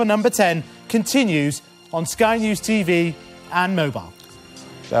battle for number 10 continues on Sky News TV and mobile.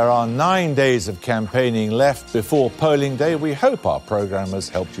 There are 9 days of campaigning left before polling day. We hope our programme has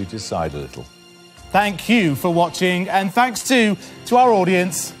helped you decide a little. Thank you for watching, and thanks to our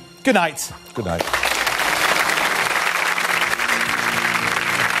audience. Good night. Good night.